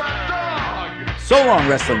strength. So long,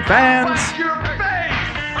 wrestling fans.